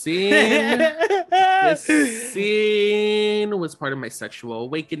minute? This scene was part of my sexual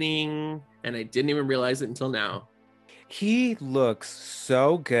awakening, and I didn't even realize it until now. He looks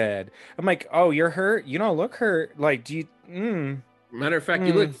so good. I'm like, oh, you're hurt? You don't look hurt. Like, do you... Matter of fact,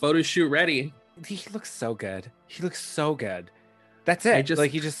 you look photo shoot ready. He looks so good. He looks so good. That's it. He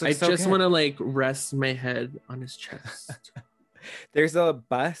just looks I just want to like rest my head on his chest. There's a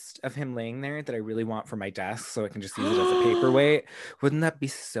bust of him laying there that I really want for my desk so I can just use it as a paperweight. Wouldn't that be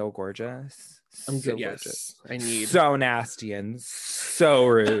so gorgeous? I'm so good. Yes, gorgeous. I need. So nasty and so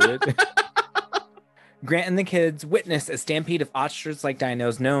rude. Grant and the kids witness a stampede of ostrich-like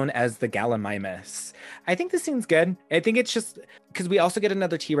dinos known as the Gallimimus. I think this scene's good. I think it's just because we also get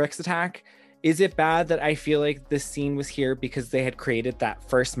another T-Rex attack. Is it bad that I feel like this scene was here because they had created that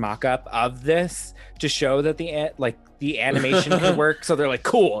first mock-up of this to show that the animation could work? So they're like,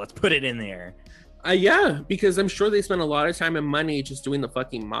 cool, let's put it in there. Yeah, because I'm sure they spent a lot of time and money just doing the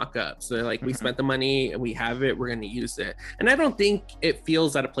fucking mock-ups. So they're like, we spent the money and we have it, we're going to use it. And I don't think it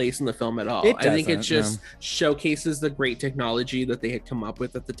feels out of place in the film at all. I think it just showcases the great technology that they had come up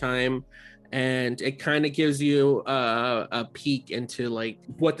with at the time. And it kind of gives you a peek into like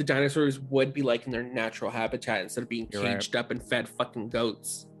what the dinosaurs would be like in their natural habitat instead of being caged up and fed fucking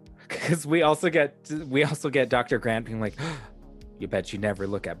goats. Because we also get Dr. Grant being like, you bet you never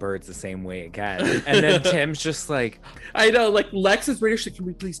look at birds the same way again. And then Tim's just like, I know, like Lex is British, like, can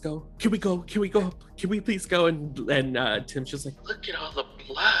we please go? Can we go? Can we go? Can we please go? And Tim's just like, look at all the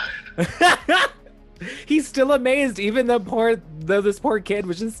blood. He's still amazed, even though this poor kid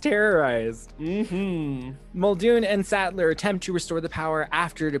was just terrorized. Muldoon and Sattler attempt to restore the power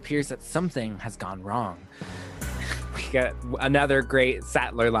after it appears that something has gone wrong. We get another great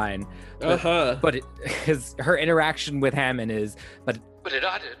Sattler line. But her interaction with Hammond is, but it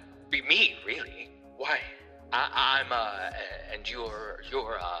ought to be me, really. Why? I'm and you're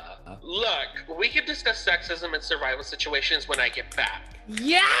look, we can discuss sexism and survival situations when I get back.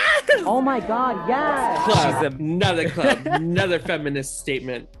 Yes! Oh my god, yes! Another feminist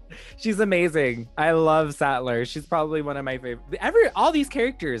statement. She's amazing. I love Sattler. She's probably one of my favorite. All these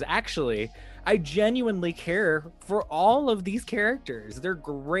characters, actually, I genuinely care for all of these characters. They're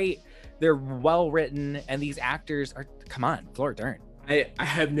great. They're well written, and these actors are. Come on, Laura Dern. I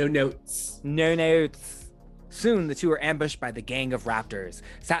have no notes. No notes. Soon, the two are ambushed by the gang of raptors.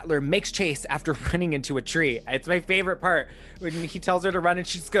 Sattler makes chase after running into a tree. It's my favorite part when he tells her to run and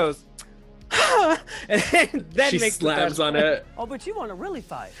she just goes, and then she slams on it. Oh, but you want to really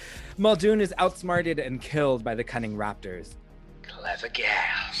fight. Muldoon is outsmarted and killed by the cunning raptors. Clever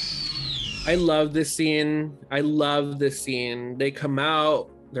gas. I love this scene. They come out,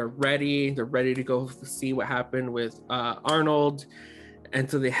 they're ready to go see what happened with Arnold. And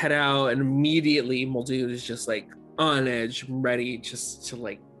so they head out, and immediately Muldoon is just like on edge, ready just to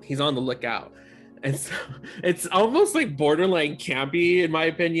like, he's on the lookout. And so it's almost like borderline campy in my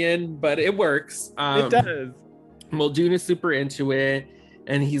opinion, but it works. It does. Muldoon is super into it.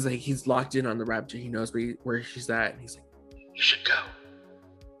 And he's locked in on the raptor. He knows where she's at. And he's like, you should go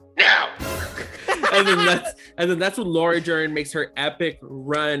now. and then that's when Laura Dern makes her epic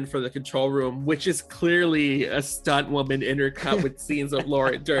run for the control room, which is clearly a stunt woman intercut with scenes of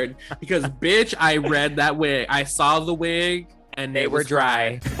Laura Dern. Because bitch, I read that wig. I saw the wig and they were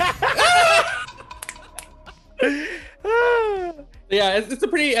dry. Yeah, it's a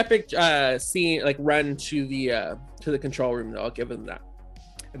pretty epic scene, like run to the control room though. I'll give them that.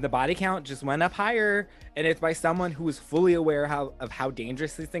 The body count just went up higher, and it's by someone who was fully aware of how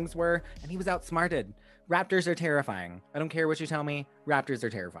dangerous these things were, and he was outsmarted. Raptors are terrifying. I don't care what you tell me, raptors are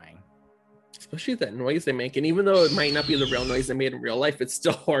terrifying. Especially that noise they make, and even though it might not be the real noise they made in real life, it's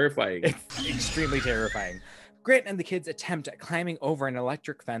still horrifying. It's extremely terrifying. Grant and the kids attempt at climbing over an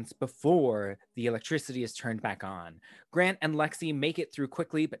electric fence before the electricity is turned back on. Grant and Lexi make it through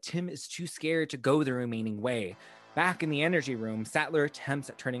quickly, but Tim is too scared to go the remaining way. Back in the energy room, Sattler attempts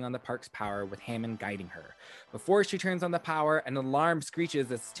at turning on the park's power with Hammond guiding her. Before she turns on the power, an alarm screeches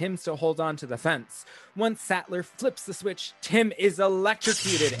as Tim still holds on to the fence. Once Sattler flips the switch, Tim is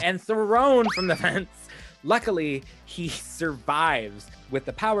electrocuted and thrown from the fence. Luckily, he survives. With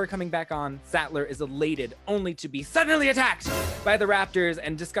the power coming back on, Sattler is elated, only to be suddenly attacked by the raptors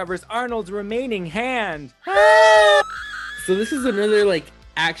and discovers Arnold's remaining hand. So this is another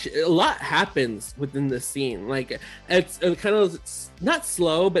action. A lot happens within the scene. It's kind of not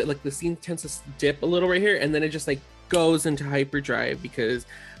slow, but the scene tends to dip a little right here, and then it just goes into hyperdrive because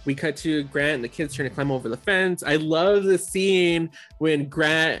we cut to Grant and the kids trying to climb over the fence. I love the scene when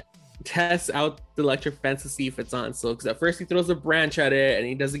Grant tests out the electric fence to see if it's on. So because at first he throws a branch at it and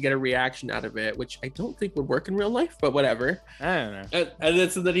he doesn't get a reaction out of it, which I don't think would work in real life, but whatever. I don't know. And then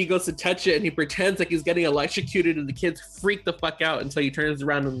so then he goes to touch it and he pretends like he's getting electrocuted, and the kids freak the fuck out until he turns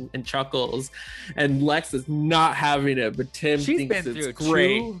around and chuckles. And Lex is not having it, but Tim thinks it's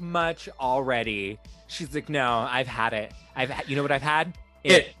great. Too much already. She's like, no, I've had it. You know what I've had?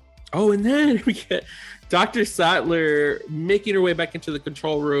 It. Oh, and then we get Dr. Sattler making her way back into the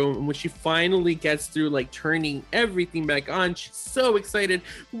control room. And when she finally gets through, turning everything back on, she's so excited.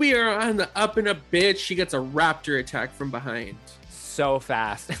 We are on the up and up, bitch. She gets a raptor attack from behind. So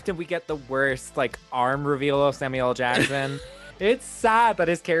fast. Then we get the worst, arm reveal of Samuel L. Jackson. It's sad that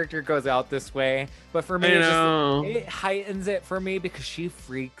his character goes out this way. But for me, it heightens it for me because she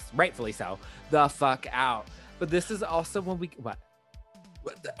freaks, rightfully so, the fuck out. But this is also when what?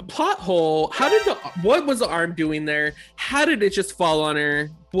 Plot hole. What was the arm doing there? How did it just fall on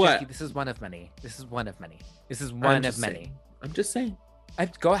her? What? Jackie, this is one of many. I'm just saying.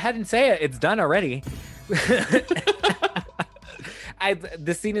 Go ahead and say it. It's done already. The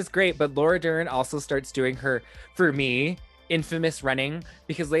scene is great, but Laura Dern also starts doing her, for me, infamous running,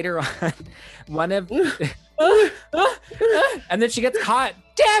 because later on, and then she gets caught.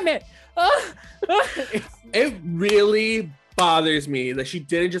 Damn it! It really bothers me that she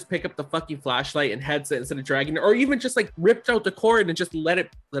didn't just pick up the fucking flashlight and headset instead of dragging it, or even just ripped out the cord and just let it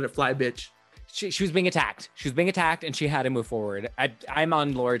fly, bitch. She was being attacked. And she had to move forward. I'm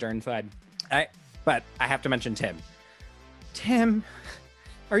on Laura Dern's side. But I have to mention Tim. Tim,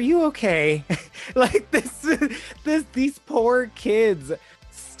 are you okay? These poor kids.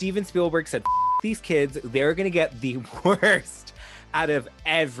 Steven Spielberg said, these kids, they're gonna get the worst out of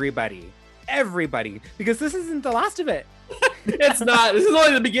everybody, because this isn't the last of it. It's not. This is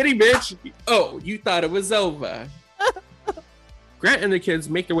only the beginning, bitch. Oh, you thought it was over. Grant and the kids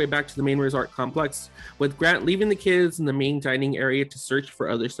make their way back to the main resort complex, with Grant leaving the kids in the main dining area to search for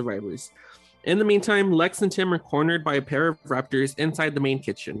other survivors. In the meantime, Lex and Tim are cornered by a pair of raptors inside the main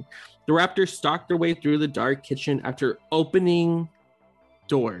kitchen. The raptors stalk their way through the dark kitchen after opening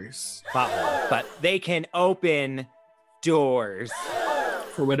doors. But they can open doors.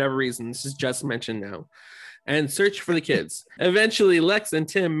 For whatever reason, this is just mentioned now. And search for the kids. Eventually, Lex and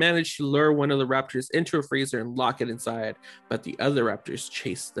Tim manage to lure one of the raptors into a freezer and lock it inside, but the other raptors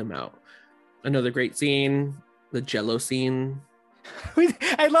chase them out. Another great scene, the Jello scene.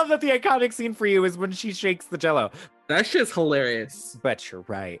 I love that the iconic scene for you is when she shakes the Jello. That's just hilarious. But you're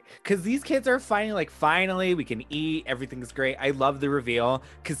right. Because these kids are finally, we can eat. Everything's great. I love the reveal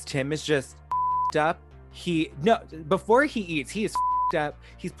because Tim is just up. Before he eats, he is up.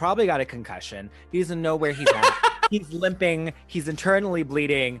 He's probably got a concussion. He doesn't know where he's at. He's limping. He's internally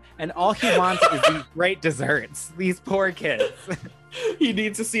bleeding. And all he wants is these great desserts. These poor kids. He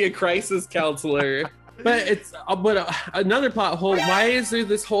needs to see a crisis counselor. But another plot hole. Why is there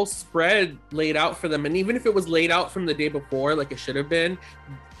this whole spread laid out for them? And even if it was laid out from the day before, like it should have been,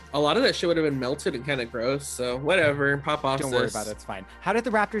 a lot of that shit would have been melted and kind of gross. So whatever, pop off. Don't worry about it. It's fine. How did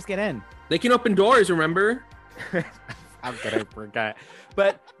the raptors get in? They can open doors, remember? Of How could I forget?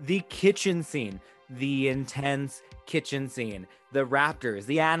 But the kitchen scene, the intense kitchen scene, the raptors,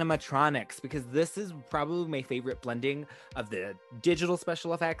 the animatronics, because this is probably my favorite blending of the digital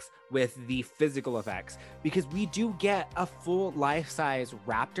special effects with the physical effects, because we do get a full life-size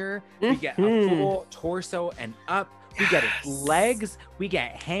raptor. We get a full torso and up. We get its legs. We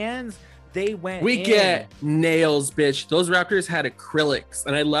get hands. We get nails, bitch. Those raptors had acrylics,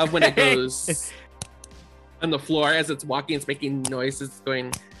 and I love when it goes on the floor as it's walking. It's making noises,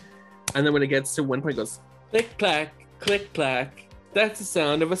 going, and then when it gets to one point, it goes click clack, click clack. That's the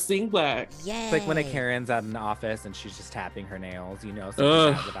sound of a sing black. Yeah. It's like when a Karen's at an office and she's just tapping her nails. You know,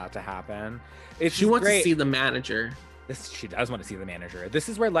 something bad's about to happen. She wants to see the manager. She does want to see the manager. This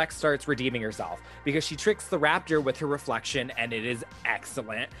is where Lex starts redeeming herself because she tricks the raptor with her reflection, and it is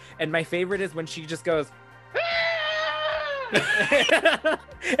excellent. And my favorite is when she just goes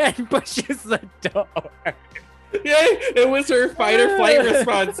and pushes the door. Yeah, it was her fight or flight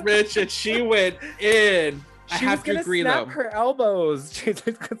response, bitch, and she went in. I have to agree, snap though. Her elbows.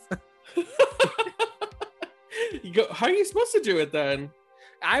 How are you supposed to do it then?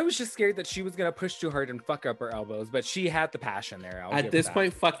 I was just scared that she was gonna push too hard and fuck up her elbows, but she had the passion there. At this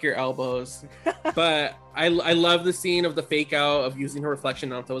point, fuck your elbows. But I love the scene of the fake out of using her reflection.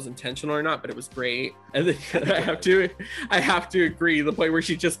 I don't know if that was intentional or not, but it was great. And then I have to agree. The point where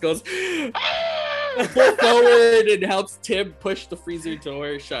she just goes forward and helps Tim push the freezer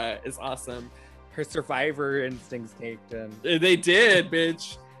door shut is awesome. Her survivor instincts kicked in. They did,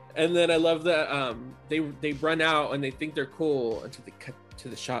 bitch. And then I love that they run out and they think they're cool until they cut to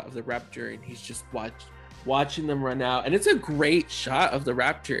the shot of the raptor, and he's just watching them run out. And it's a great shot of the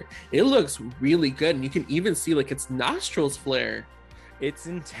raptor. It looks really good, and you can even see like its nostrils flare. It's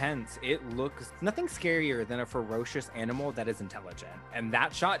intense. It looks nothing scarier than a ferocious animal that is intelligent, and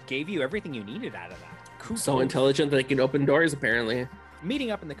that shot gave you everything you needed out of that. Cool. So intelligent that it can open doors, apparently.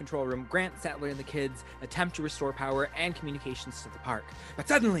 Meeting up in the control room, Grant, Sattler, and the kids attempt to restore power and communications to the park. But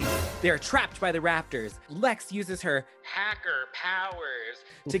suddenly, they are trapped by the raptors. Lex uses her hacker powers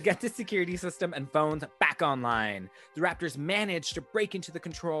to get the security system and phones back online. The raptors manage to break into the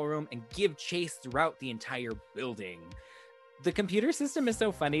control room and give chase throughout the entire building. The computer system is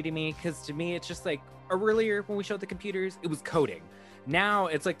so funny to me, because to me, it's just like, earlier when we showed the computers, it was coding. Now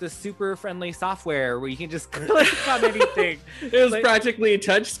it's like the super friendly software where you can just click on anything. It was like, practically a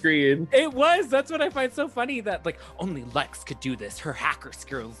touchscreen. It was. That's what I find so funny, that like only Lex could do this. Her hacker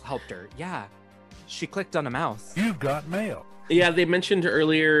skills helped her. Yeah. She clicked on a mouse. You've got mail. Yeah, they mentioned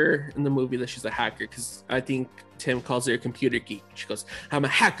earlier in the movie that she's a hacker, because I think Tim calls her a computer geek. She goes, I'm a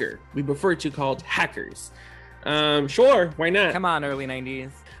hacker. We prefer to called hackers. Sure, why not? Come on, early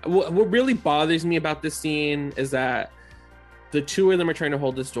 90s. What really bothers me about this scene is that the two of them are trying to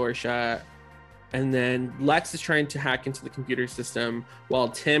hold this door shut, and then Lex is trying to hack into the computer system while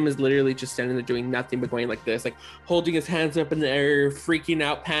Tim is literally just standing there doing nothing but going like this, like holding his hands up in the air, freaking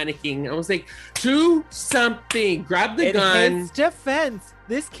out, panicking. I was like, do something, grab the gun. In his defense,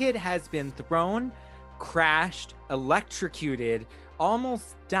 this kid has been thrown, crashed, electrocuted,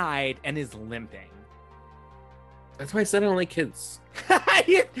 almost died, and is limping. That's why I said I don't like kids.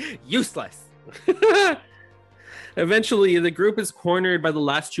 Useless. Eventually, the group is cornered by the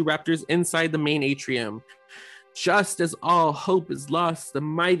last two raptors inside the main atrium. Just as all hope is lost, the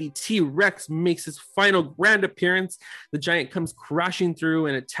mighty T-Rex makes his final grand appearance. The giant comes crashing through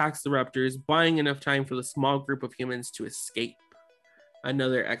and attacks the raptors, buying enough time for the small group of humans to escape.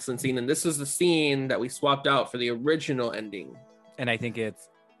 Another excellent scene, and this is the scene that we swapped out for the original ending. And I think it's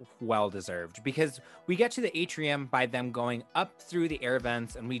well deserved, because we get to the atrium by them going up through the air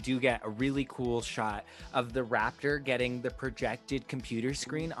vents, and we do get a really cool shot of the raptor getting the projected computer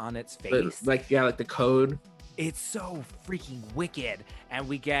screen on its face. Like the code. It's so freaking wicked. And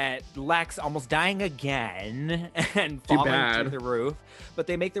we get Lex almost dying again and falling through the roof, but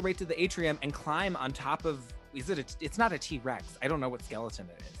they make their way to the atrium and climb on top of, it's not a T-Rex. I don't know what skeleton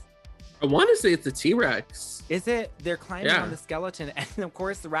it is. I want to say it's a T-Rex. Is it? They're climbing on the skeleton, and of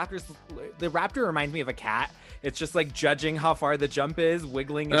course the raptor reminds me of a cat. It's just like judging how far the jump is,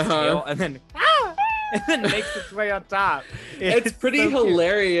 wiggling its tail, and then and then makes its way on top. It's pretty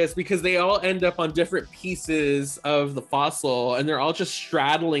hilarious because they all end up on different pieces of the fossil, and they're all just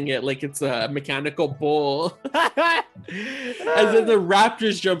straddling it like it's a mechanical bull. And then the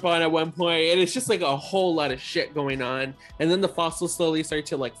raptors jump on at one point, and it's just like a whole lot of shit going on. And then the fossils slowly start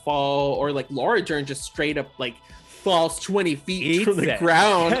to like fall, or like Laura Dern just straight up like falls 20 feet from the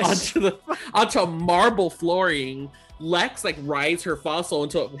ground onto marble flooring. Lex like rides her fossil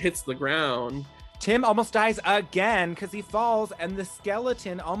until it hits the ground. Tim almost dies again because he falls and the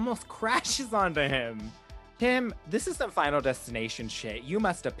skeleton almost crashes onto him. Tim, this is some Final Destination shit. You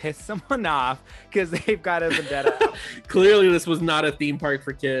must have pissed someone off because they've got a vendetta. Clearly, this was not a theme park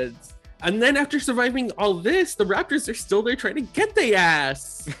for kids. And then after surviving all this, the Raptors are still there trying to get their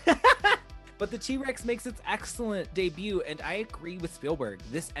ass. But the T-Rex makes its excellent debut, and I agree with Spielberg.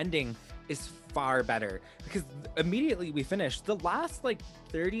 This ending is far better because immediately we finish. The last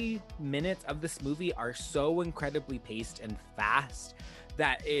 30 minutes of this movie are so incredibly paced and fast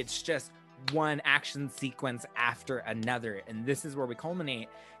that it's just one action sequence after another. And this is where we culminate.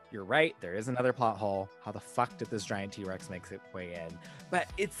 You're right, there is another plot hole. How the fuck did this giant T-Rex make its way in? But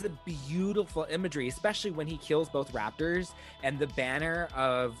it's a beautiful imagery, especially when he kills both raptors and the banner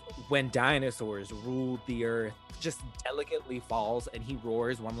of when dinosaurs ruled the earth just delicately falls and he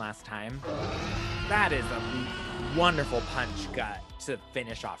roars one last time. That is a wonderful punch gut to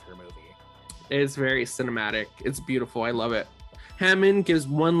finish off your movie. It's very cinematic. It's beautiful. I love it. Hammond gives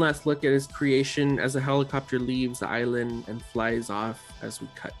one last look at his creation as a helicopter leaves the island and flies off as we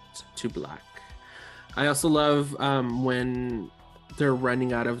cut to black. I also love when they're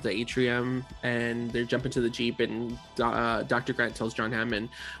running out of the atrium and they're jumping to the Jeep and Dr. Grant tells John Hammond,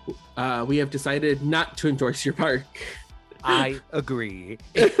 we have decided not to endorse your park. I agree.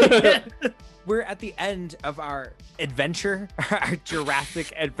 We're at the end of our adventure, our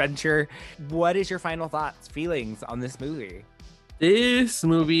Jurassic adventure. What is your final thoughts, feelings on this movie? This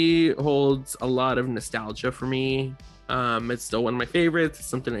movie holds a lot of nostalgia for me. It's still one of my favorites. It's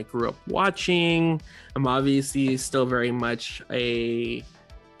something I grew up watching. I'm obviously still very much a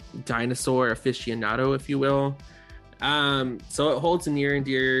dinosaur aficionado, if you will. So it holds a near and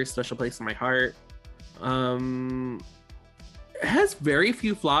dear special place in my heart. It has very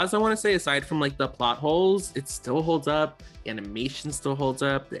few flaws, I want to say, aside from the plot holes. It still holds up. The animation still holds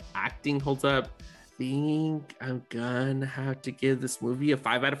up. The acting holds up. I think I'm gonna have to give this movie a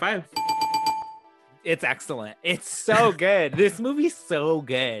 5 out of 5. It's excellent. It's so good. This movie's so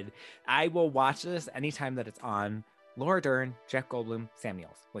good. I will watch this anytime that it's on. Laura Dern, Jeff Goldblum, Sam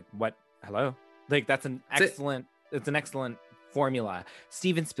Neill. What? Hello? That's an excellent. It's an excellent formula.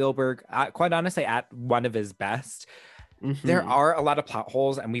 Steven Spielberg, quite honestly, at one of his best. Mm-hmm. There are a lot of plot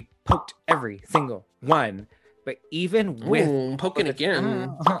holes, and we poked every single one. But even with poking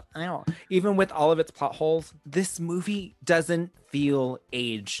again, even with all of its plot holes, this movie doesn't feel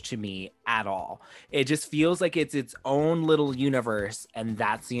aged to me at all. It just feels like it's its own little universe, and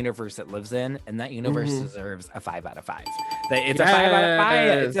that's the universe it lives in, and that universe deserves a 5 out of 5. It's a 5 out of 5.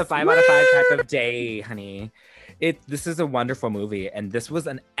 It's a 5 out of 5 type of day, honey. This is a wonderful movie, and this was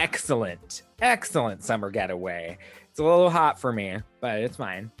an excellent summer getaway. It's a little hot for me, but it's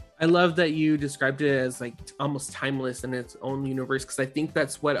fine. I love that you described it as almost timeless in its own universe, because I think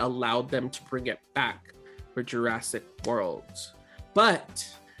that's what allowed them to bring it back for Jurassic World. But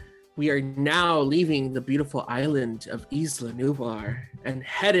we are now leaving the beautiful island of Isla Nublar and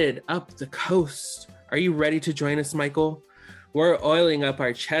headed up the coast. Are you ready to join us, Michael? We're oiling up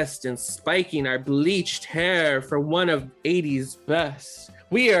our chest and spiking our bleached hair for one of 80's best.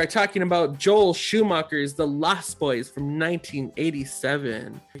 We are talking about Joel Schumacher's The Lost Boys from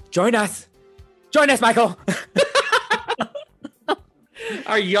 1987. Join us, Michael.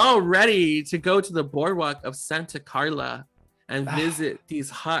 Are y'all ready to go to the boardwalk of Santa Carla and visit these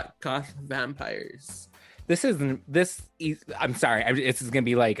hot goth vampires? I'm sorry, this is gonna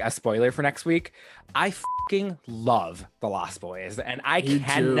be a spoiler for next week. I fucking love The Lost Boys, and I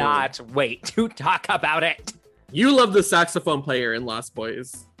cannot wait to talk about it. You love the saxophone player in Lost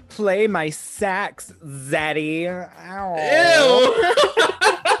Boys. Play my sax, Zaddy. Ew.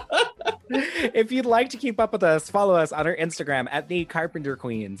 If you'd like to keep up with us, follow us on our Instagram at The Carpenter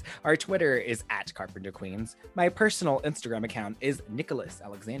Queens. Our Twitter is at Carpenter Queens. My personal Instagram account is Nicholas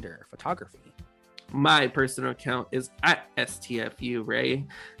Alexander Photography. My personal account is at STFU Ray.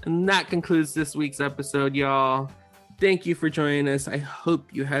 And that concludes this week's episode, y'all. Thank you for joining us. I hope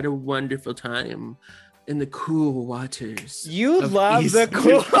you had a wonderful time in the cool waters. You love the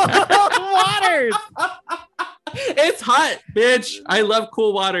cool waters. It's hot, bitch. I love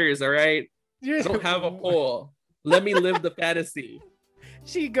cool waters, all right? I don't have a pool. Let me live the fantasy.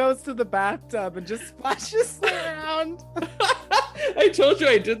 She goes to the bathtub and just splashes around. I told you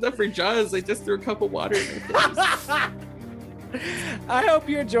I did that for Jaws. I just threw a cup of water in my face. I hope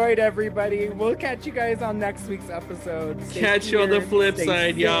you enjoyed, everybody. We'll catch you guys on next week's episode. Catch you on the flip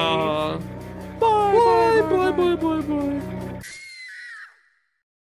side, y'all. Bye, bye, bye, bye, bye, bye.